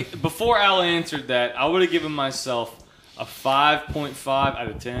I cheap. would before Al answered that, I would have given myself a 5.5 out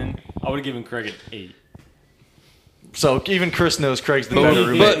of 10. I would have given Craig an 8. So even Chris knows Craig's the better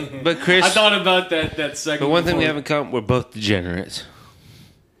roommate. But Chris, I thought about that second. but one thing we before. haven't come, we're both degenerates.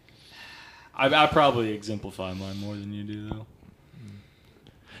 I probably exemplify mine more than you do, though.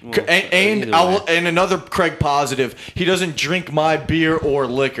 And another Craig positive, he doesn't drink my beer or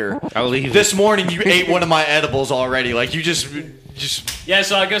liquor. I'll leave This morning you ate one of my edibles already. Like you just Yeah,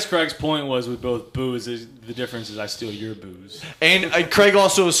 so I guess Craig's point was with both booze, the difference is I steal your booze. and Craig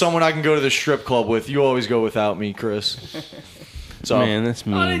also is someone I can go to the strip club with. You always go without me, Chris. So Man, that's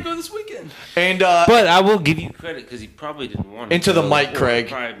mean. I didn't go this weekend. and But I will give you credit because he probably didn't want to. Into the go, mic, or Craig.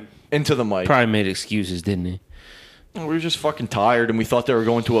 Probably, into the mic. probably made excuses, didn't he? We were just fucking tired, and we thought they were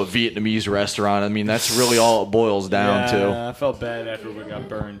going to a Vietnamese restaurant. I mean, that's really all it boils down to. I felt bad after we got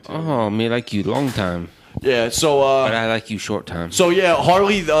burned, too. Oh, me like you long time, Yeah. So but I like you short time. So yeah,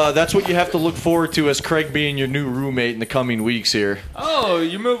 Harley, that's what you have to look forward to as Craig being your new roommate in the coming weeks here. Oh,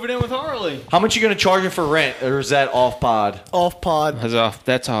 you're moving in with Harley. How much you gonna charge him for rent, or is that off pod? Off pod.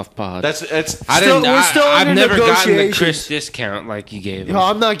 That's off pod. That's we're still I've under never gotten the negotiations. Chris discount like you gave him.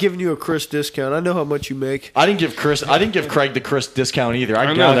 I'm not giving you a Chris discount. I know how much you make. I didn't give Craig the Chris discount either. I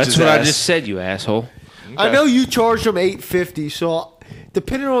know. gouged That's his what I ass. just said, you asshole. I know you charged him $8.50, so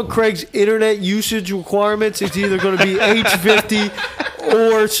depending on Craig's internet usage requirements, it's either going to be $8.50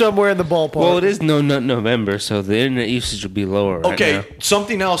 or somewhere in the ballpark. Well, it is no nut November, so the internet usage will be lower. Right Okay, now.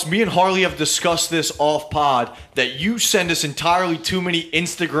 something else. Me and Harley have discussed this off pod that you send us entirely too many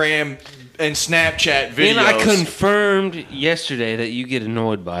Instagram and Snapchat videos. And I confirmed yesterday that you get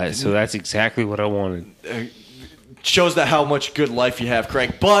annoyed by it, so that's exactly what I wanted. Shows that how much good life you have,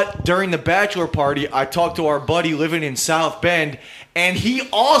 Craig. But during the bachelor party, I talked to our buddy living in South Bend, and he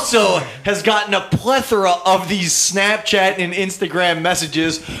also has gotten a plethora of these Snapchat and Instagram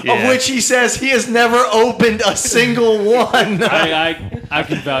messages, of Yeah. which he says he has never opened a single one. I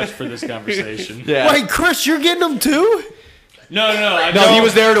can vouch for this conversation. Yeah. Wait, Chris, you're getting them too? No, I No, he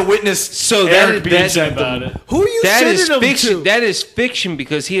was there to witness So Eric being that's sent about them. it. Who are you That sending is them fiction. to? That is fiction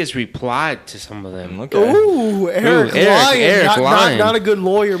because he has replied to some of them. Okay. Ooh, Eric Eric lying. Not lying. not a good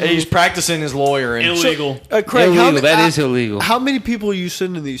lawyer move. He's practicing his lawyer. And Illegal. Craig, Illegal. That is illegal. How many people are you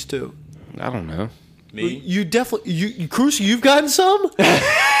sending these to? I don't know. Me? You definitely, Cruz, you've gotten some?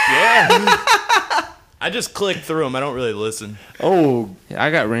 Yeah. I just click through them. I don't really listen. Oh,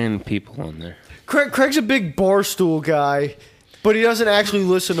 I got random people on there. Craig's a big Barstool guy, but he doesn't actually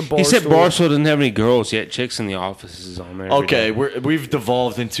listen to Barstool. He said Barstool doesn't have any girls yet. Chicks in the office is on there. every okay. day. We've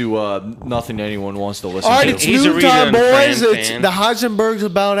devolved into nothing anyone wants to listen All right, to. it's He's a new reader time, and a boys. fan. It's the Heisenberg's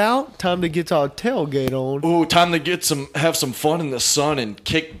about out. Time to get our tailgate on. Ooh, time to have some fun in the sun and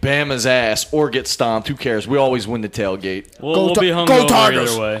kick Bama's ass or get stomped. Who cares? We always win the tailgate. We'll be Go hungover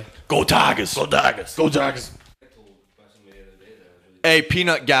Tigers. either way. Go Tigers! Go Tigers! Go Tigers! Hey,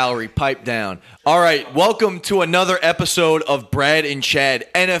 Peanut Gallery, pipe down. All right, welcome to another episode of Brad and Chad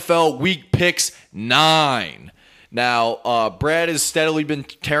NFL Week Picks 9. Now, Brad has steadily been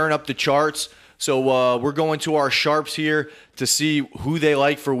tearing up the charts, so we're going to our sharps here to see who they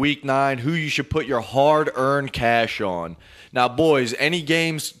like for Week 9, who you should put your hard-earned cash on. Now, boys, any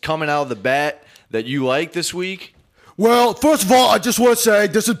games coming out of the bat that you like this week? Well, first of all, I just want to say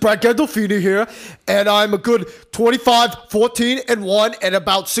this is Brad Gandolfini here, and I'm a good 25, 14, and 1, and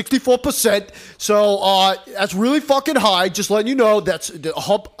about 64%. So that's really fucking high. Just letting you know, that's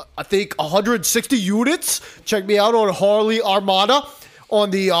I think 160 units. Check me out on Harley Armada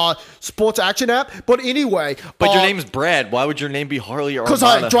on the Sports Action app. But anyway, But your name's Brad. Why would your name be Harley or because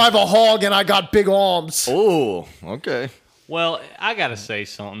I drive a hog and I got big arms. Oh, okay. Well, I gotta say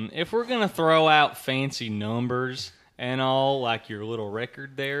something. If we're gonna throw out fancy numbers and all, like your little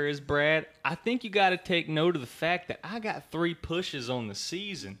record there is, Brad, I think you gotta take note of the fact that I got 3 pushes on the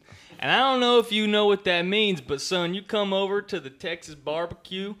season. And I don't know if you know what that means, but son, you come over to the Texas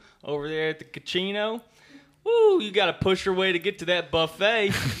barbecue over there at the Cachino, woo, you gotta push your way to get to that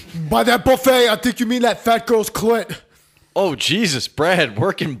buffet. By that buffet, I think you mean that fat girl's clit. Oh, Jesus, Brad,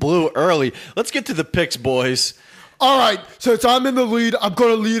 working blue early. Let's get to the picks, boys. All right, since I'm in the lead, I'm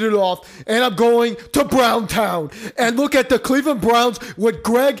going to lead it off, and I'm going to Browntown. And look at the Cleveland Browns with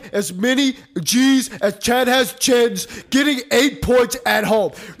Greg as many G's as Chad has chins, getting 8 points at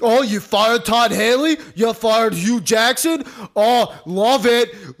home. Oh, you fired Todd Haley? You fired Hugh Jackson? Oh, love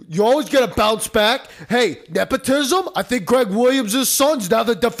it. You always get a bounce back. Hey, nepotism? I think Greg Williams' son's now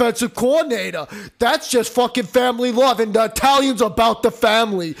the defensive coordinator. That's just fucking family love, and the Italians about the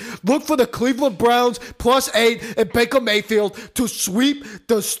family. Look for the Cleveland Browns +8 and Baker Mayfield to sweep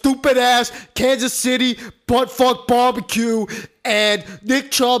the stupid-ass Kansas City butt-fuck barbecue, and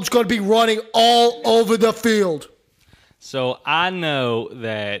Nick Chubb's going to be running all over the field. So I know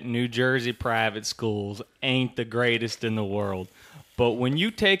that New Jersey private schools ain't the greatest in the world, but when you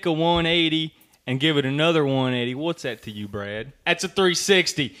take a 180 and give it another 180, what's that to you, Brad? That's a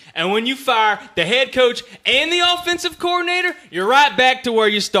 360. And when you fire the head coach and the offensive coordinator, you're right back to where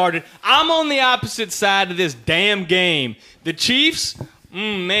you started. I'm on the opposite side of this damn game. The Chiefs,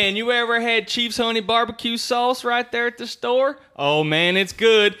 man, you ever had Chiefs honey barbecue sauce right there at the store? Oh, man, it's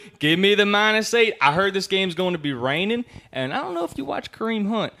good. Give me the -8. I heard this game's going to be raining, and I don't know if you watch Kareem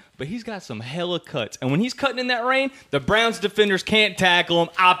Hunt, but he's got some hella cuts. And when he's cutting in that rain, the Browns defenders can't tackle him.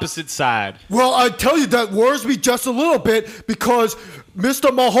 Opposite side. Well, I tell you, that worries me just a little bit because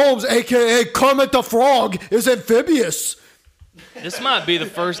Mr. Mahomes, a.k.a. Kermit the Frog, is amphibious. This might be the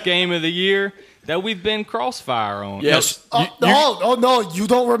first game of the year that we've been crossfire on. Yes. No, you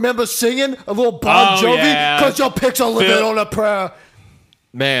don't remember singing a little Bon Oh, Jovi? yeah. Because your picks are living Phil- on a prayer.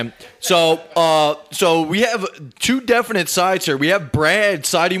 Man, so we have two definite sides here. We have Brad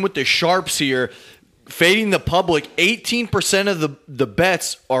siding with the sharps here, fading the public. 18% of the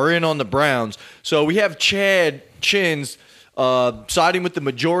bets are in on the Browns. So we have Chad Chins siding with the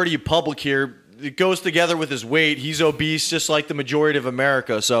majority of public here. It goes together with his weight. He's obese, just like the majority of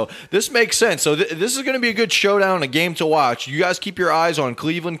America. So this makes sense. So this is going to be a good showdown, a game to watch. You guys keep your eyes on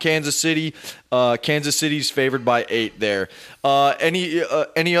Cleveland, Kansas City. Kansas City's favored by 8 there.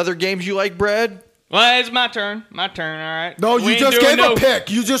 Any other games you like, Brad? Well, it's my turn. My turn, all right? No, We you ain't just doing gave a pick.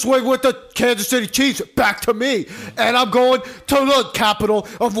 You just went with the Kansas City Chiefs. Back to me. And I'm going to the capital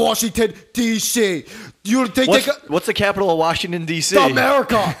of Washington, D.C. You think What's the capital of Washington, D.C.?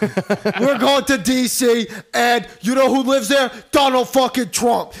 America. We're going to D.C. and you know who lives there? Donald fucking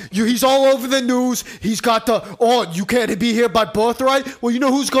Trump. He's all over the news. He's got you can't be here by birthright. Well, you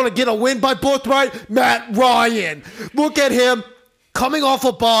know who's going to get a win by birthright? Matt Ryan. Look at him. Coming off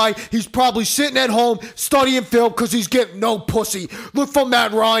a bye, he's probably sitting at home studying film because he's getting no pussy. Look for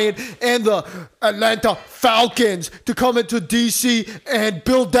Matt Ryan and the Atlanta Falcons to come into D.C. and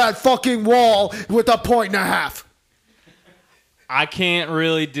build that fucking wall with a 1.5. I can't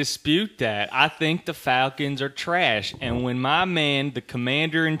really dispute that. I think the Falcons are trash. And when my man, the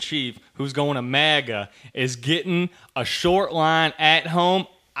commander-in-chief, who's going to MAGA, is getting a short line at home,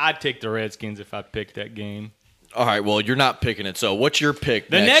 I'd take the Redskins if I picked that game. All right, well, you're not picking it. So what's your pick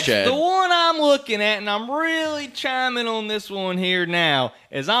The Chad? one I'm looking at, and I'm really chiming on this one here now,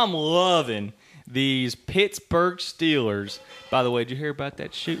 is I'm loving these Pittsburgh Steelers. By the way, did you hear about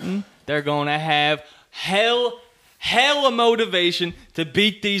that shooting? They're going to have hella motivation to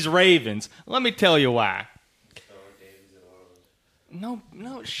beat these Ravens. Let me tell you why. No,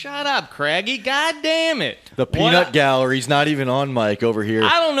 shut up, Craigie. God damn it. The peanut gallery's not even on mic over here.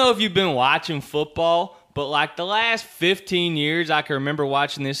 I don't know if you've been watching football, but like the last 15 years, I can remember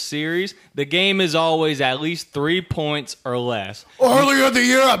watching this series, the game is always at least 3 points or less. Earlier in the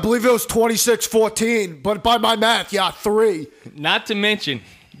year, I believe it was 26-14, but by my math, 3. Not to mention,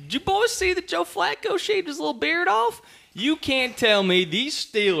 did you boys see that Joe Flacco shaved his little beard off? You can't tell me these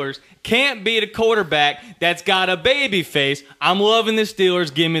Steelers can't beat a quarterback that's got a baby face. I'm loving the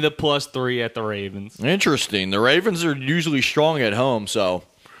Steelers. Give me the +3 at the Ravens. Interesting. The Ravens are usually strong at home, so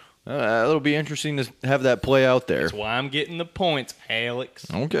it'll be interesting to have that play out there. That's why I'm getting the points, Alex.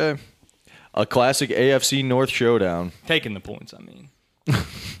 Okay. A classic AFC North showdown. Taking the points, I mean.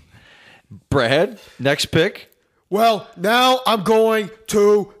 Brad, next pick. Well, now I'm going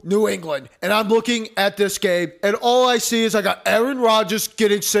to New England, and I'm looking at this game, and all I see is I got Aaron Rodgers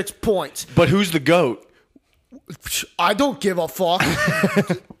getting 6 points. But who's the GOAT? I don't give a fuck.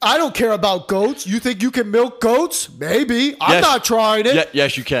 I don't care about goats. You think you can milk goats? Maybe. I'm not trying it.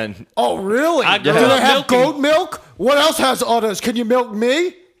 Yes, you can. Oh, really? I Do grew they up have milking- goat milk? What else has udders? Can you milk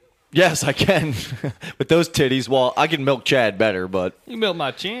me? Yes, I can. With those titties, well, I can milk Chad better, but You milk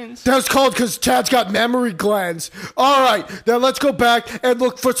my chins. That's called because Chad's got memory glands. All right, now let's go back and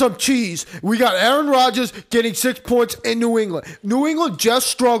look for some cheese. We got Aaron Rodgers getting 6 points in New England. New England just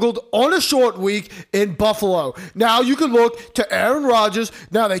struggled on a short week in Buffalo. Now you can look to Aaron Rodgers.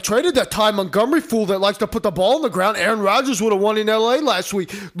 Now they traded that Ty Montgomery fool that likes to put the ball on the ground. Aaron Rodgers would have won in LA last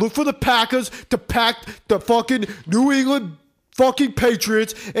week. Look for the Packers to pack the fucking New England fucking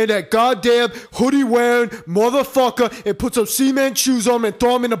Patriots and that goddamn hoodie wearing motherfucker and put some cement shoes on him and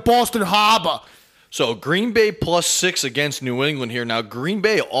throw him into Boston Harbor. so Green Bay +6 against New England here. Now, Green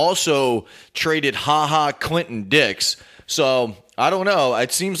Bay also traded Clinton Dix. So, I don't know.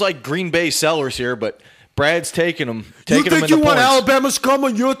 It seems like Green Bay sellers here, but Brad's taking them. You Taking them think in you the want points. Alabama scum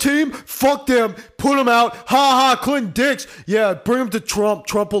on your team? Fuck them. Put them out. Clinton Dix. Yeah, bring him to Trump.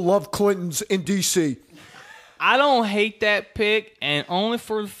 Trump will love Clintons in D.C. I don't hate that pick, and only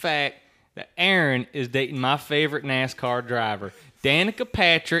for the fact that Aaron is dating my favorite NASCAR driver, Danica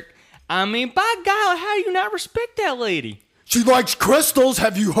Patrick. I mean, by God, how do you not respect that lady? She likes crystals.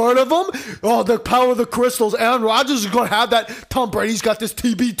 Have you heard of them? Oh, the power of the crystals. Aaron Rodgers is going to have that. Tom Brady's got this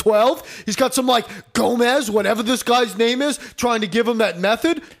TB12. He's got some, like, Gomez, whatever this guy's name is, trying to give him that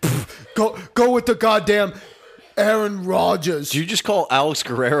method. Pfft, go with the goddamn Aaron Rodgers. Do you just call Alex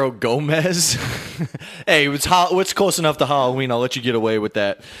Guerrero Gomez? Hey, what's close enough to Halloween? I'll let you get away with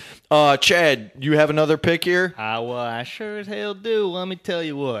that. Chad, you have another pick here? Well, I sure as hell do. Let me tell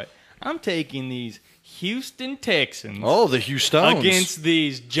you what. I'm taking these Houston Texans. Oh, the Houstons. Against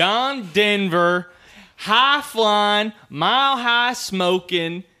these John Denver, high-flying, mile-high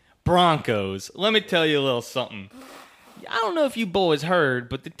smoking Broncos. Let me tell you a little something. I don't know if you boys heard,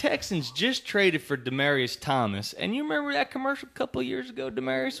 but the Texans just traded for Demaryius Thomas. And you remember that commercial a couple of years ago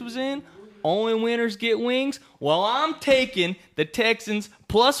Demaryius was in? Only winners get wings. Well, I'm taking the Texans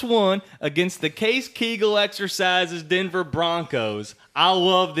 +1 against the Case Kegel exercises Denver Broncos. I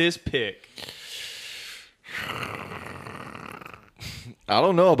love this pick. I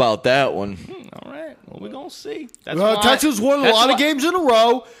don't know about that one. All right. Well, we're going to see. That's Texas won a that's lot why- of games in a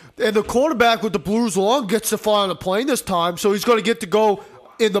row, and the quarterback with the Blues long gets to fly on the plane this time, so he's going to get to go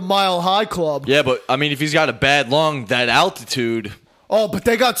in the Mile High Club. Yeah, but, I mean, if he's got a bad lung, that altitude. Oh, but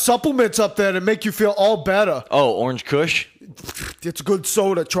they got supplements up there to make you feel all better. Oh, Orange Kush? It's good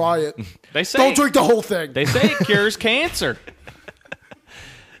soda. Try it. They say Don't drink the whole thing. They say it cures cancer.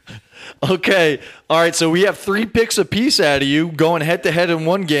 Okay. All right, so we have 3 picks apiece out of you going head-to-head in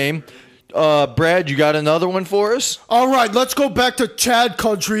one game. Brad, you got another one for us? All right, let's go back to Chad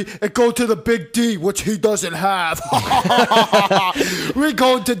country and go to the Big D, which he doesn't have. We're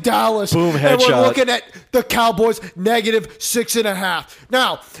going to Dallas. Boom, And we're headshot. looking at the Cowboys -6.5.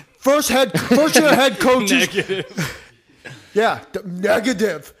 Now, first year head coaches. Yeah,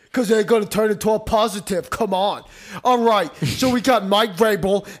 negative. Because they're going to turn into a positive. Come on. All right. So we got Mike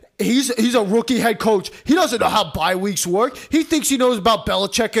Vrabel. He's a rookie head coach. He doesn't know how bye weeks work. He thinks he knows about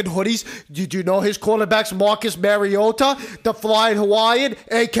Belichick and hoodies. Did you know his quarterback's Marcus Mariota, the flying Hawaiian,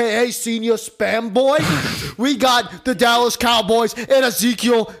 a.k.a. senior spam boy? We got the Dallas Cowboys and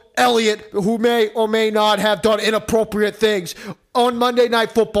Ezekiel Elliott, who may or may not have done inappropriate things. On Monday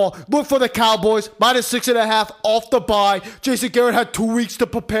Night Football, look for the Cowboys, -6.5 off the bye. Jason Garrett had 2 weeks to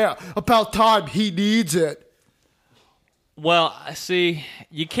prepare. About time. He needs it. Well, see,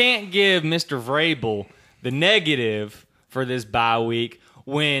 you can't give Mr. Vrabel the negative for this bye week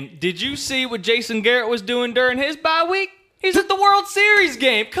when, did you see what Jason Garrett was doing during his bye week? He's at the World Series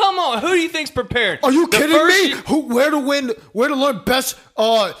game. Come on, who do you think's prepared? Are you The kidding first me? year- Where to learn best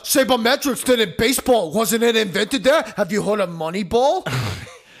sabermetrics than in baseball? Wasn't it invented there? Have you heard of Moneyball?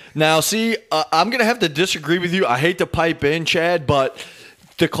 Now, see, I'm going to have to disagree with you. I hate to pipe in, Chad, but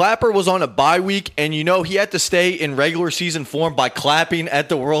the Clapper was on a bye week, and you know he had to stay in regular season form by clapping at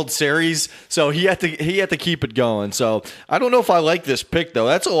the World Series, so he had to keep it going. So I don't know if I like this pick though.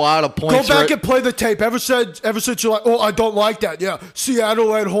 That's a lot of Go points. back and play the tape. Ever since you're like, oh, I don't like that. Yeah,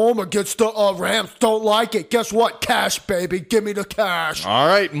 Seattle at home against the Rams. Don't like it. Guess what? Cash, baby. Give me the cash. All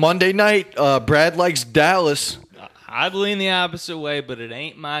right, Monday night. Brad likes Dallas. I'd lean the opposite way, but it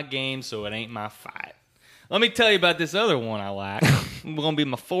ain't my game, so it ain't my fight. Let me tell you about this other one I like. It's going to be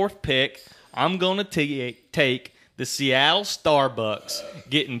my 4th pick. I'm going to take the Seattle Starbucks,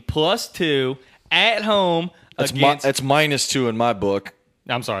 getting +2 at home That's against... that's -2 in my book.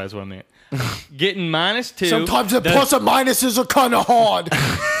 I'm sorry, that's what I meant. Getting -2. Sometimes the plus and minuses are kind of hard,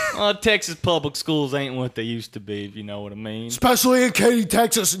 Well, Texas public schools ain't what they used to be, if you know what I mean. especially in Katy,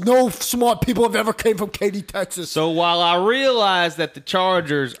 Texas. No smart people have ever came from Katy, Texas. So while I realize that the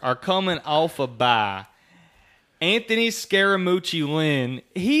Chargers are coming off a bye, Anthony Scaramucci Lynn,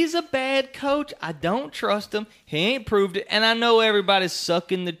 he's a bad coach. I don't trust him. He ain't proved it. And I know everybody's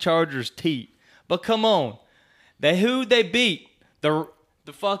sucking the Chargers' teeth. But come on. Who they beat? The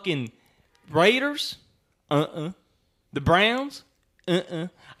fucking Raiders? The Browns?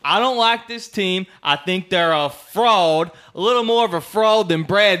 I don't like this team. I think they're a fraud. A little more of a fraud than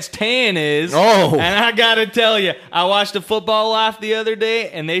Brad's tan is. Oh. And I got to tell you, I watched a Football Life the other day,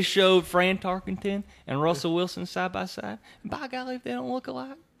 and they showed Fran Tarkenton and Russell Wilson side by side. And by golly, if they don't look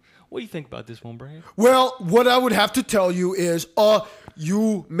alike. What do you think about this one, Brad? Well, what I would have to tell you is,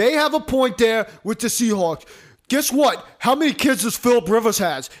 you may have a point there with the Seahawks. Guess what? How many kids does Philip Rivers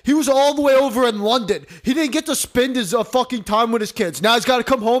has? He was all the way over in London. He didn't get to spend his fucking time with his kids. Now he's got to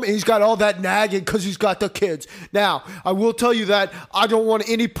come home and he's got all that nagging because he's got the kids. Now, I will tell you that I don't want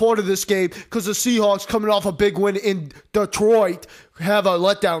any part of this game because the Seahawks coming off a big win in Detroit have a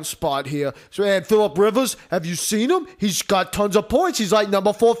letdown spot here. So, and Philip Rivers, have you seen him? He's got tons of points. He's like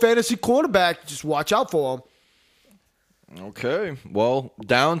number 4 fantasy quarterback. Just watch out for him. Okay, well,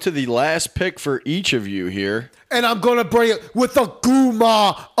 down to the last pick for each of you here. And I'm going to bring it with the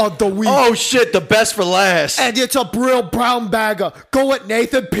Guma of the week. Oh, shit, the best for last. And it's a real brown bagger. Go with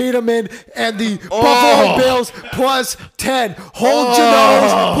Nathan Peterman and the Buffalo Bills plus 10. Hold your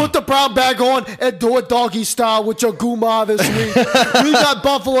nose, put the brown bag on, and do it doggy style with your Guma this week. We got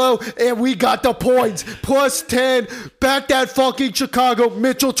Buffalo, and we got the points. Plus 10. Back that fucking Chicago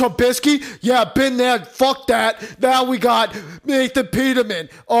Mitchell Trubisky. Yeah, been there. Fuck that. Now we got Nathan Peterman.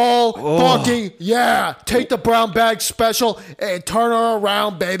 Fucking yeah. Take the brown bag special and turn her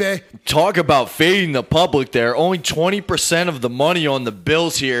around, baby. Talk about fading the public there. Only 20% of the money on the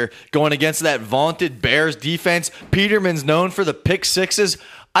Bills here going against that vaunted Bears defense. Peterman's known for the pick sixes.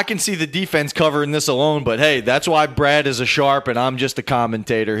 I can see the defense covering this alone, but hey, that's why Brad is a sharp and I'm just a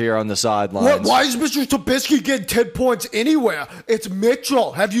commentator here on the sidelines. Why is Mr. Trubisky getting 10 points anywhere? It's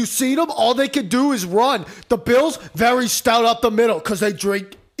Mitchell. Have you seen him? All they can do is run. The Bills, very stout up the middle because they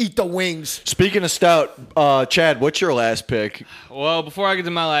eat the wings. Speaking of stout, Chad, what's your last pick? Well, before I get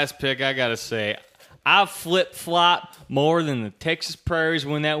to my last pick, I got to say, I flip-flop more than the Texas Prairies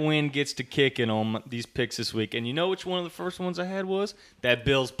when that wind gets to kicking on these picks this week. And you know which one of the first ones I had was? That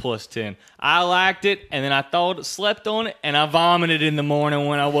Bills plus 10. I liked it, and then I slept on it, and I vomited in the morning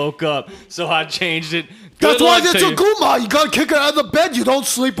when I woke up. So I changed it. That's why it's a Guma. You got to kick her out of the bed. You don't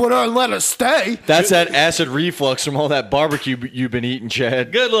sleep with her and let her stay. That's that acid reflux from all that barbecue you've been eating,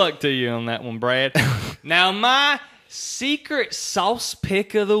 Chad. Good luck to you on that one, Brad. Now, my secret sauce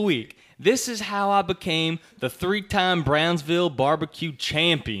pick of the week. This is how I became the 3-time Brownsville barbecue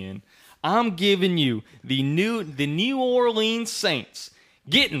champion. I'm giving you the New Orleans Saints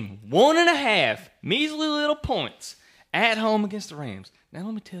getting 1.5 measly little points at home against the Rams. Now,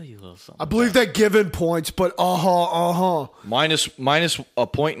 let me tell you a little something. I believe they're giving points, but Minus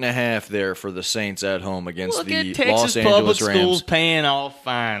 1.5 there for the Saints at home against Look the at Texas Los public Angeles Rams. schools paying off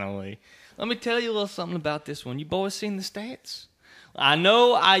finally. Let me tell you a little something about this one. You boys seen the stats? I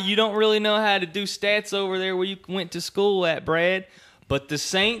know you don't really know how to do stats over there where you went to school at, Brad, but the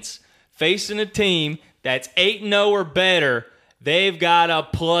Saints facing a team that's 8-0 or better, they've got a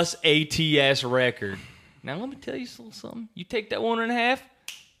plus ATS record. Now, let me tell you a little something. You take that 1.5,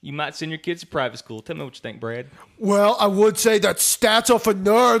 you might send your kids to private school. Tell me what you think, Brad. well, I would say that stats are for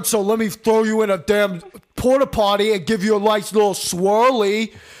nerds, so let me throw you in a damn porta potty and give you a nice little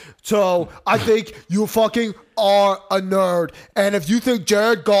swirly. So I think you fucking are a nerd. And if you think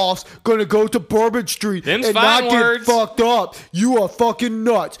Jared Goff's going to go to Bourbon Street Them's and fine not words. get fucked up, you are fucking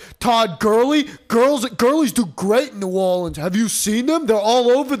nuts. Todd Gurley, girlies do great in New Orleans. Have you seen them? They're all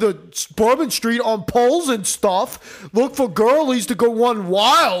over the Bourbon Street on poles and stuff. Look for girlies to go run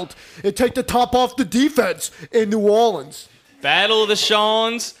wild and take the top off the defense in New Orleans. Battle of the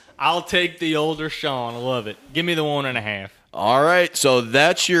Shawns. I'll take the older Sean. I love it. Give me the 1.5. All right, so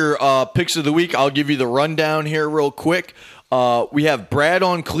that's your picks of the week. I'll give you the rundown here real quick. We have Brad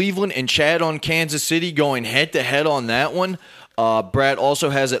on Cleveland and Chad on Kansas City going head-to-head on that one. Brad also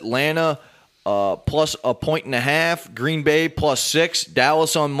has Atlanta plus 1.5, Green Bay plus 6,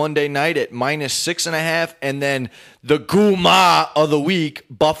 Dallas on Monday night at minus 6.5, and then the Guma of the week,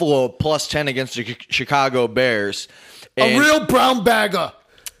 Buffalo plus 10 against the Chicago Bears. A real brown bagger.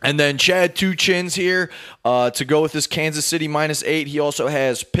 And then Chad Two Chins here to go with this Kansas City minus 8. He also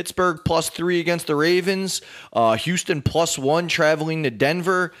has Pittsburgh plus 3 against the Ravens, Houston plus 1 traveling to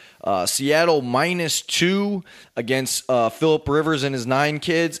Denver, Seattle minus 2 against Philip Rivers and his 9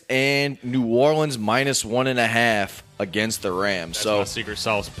 kids, and New Orleans minus 1.5 against the Rams. That's So my secret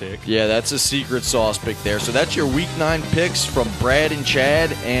sauce pick. yeah, that's a secret sauce pick there. So that's your Week 9 picks from Brad and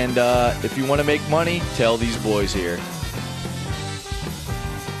Chad. And if you want to make money, tell these boys here.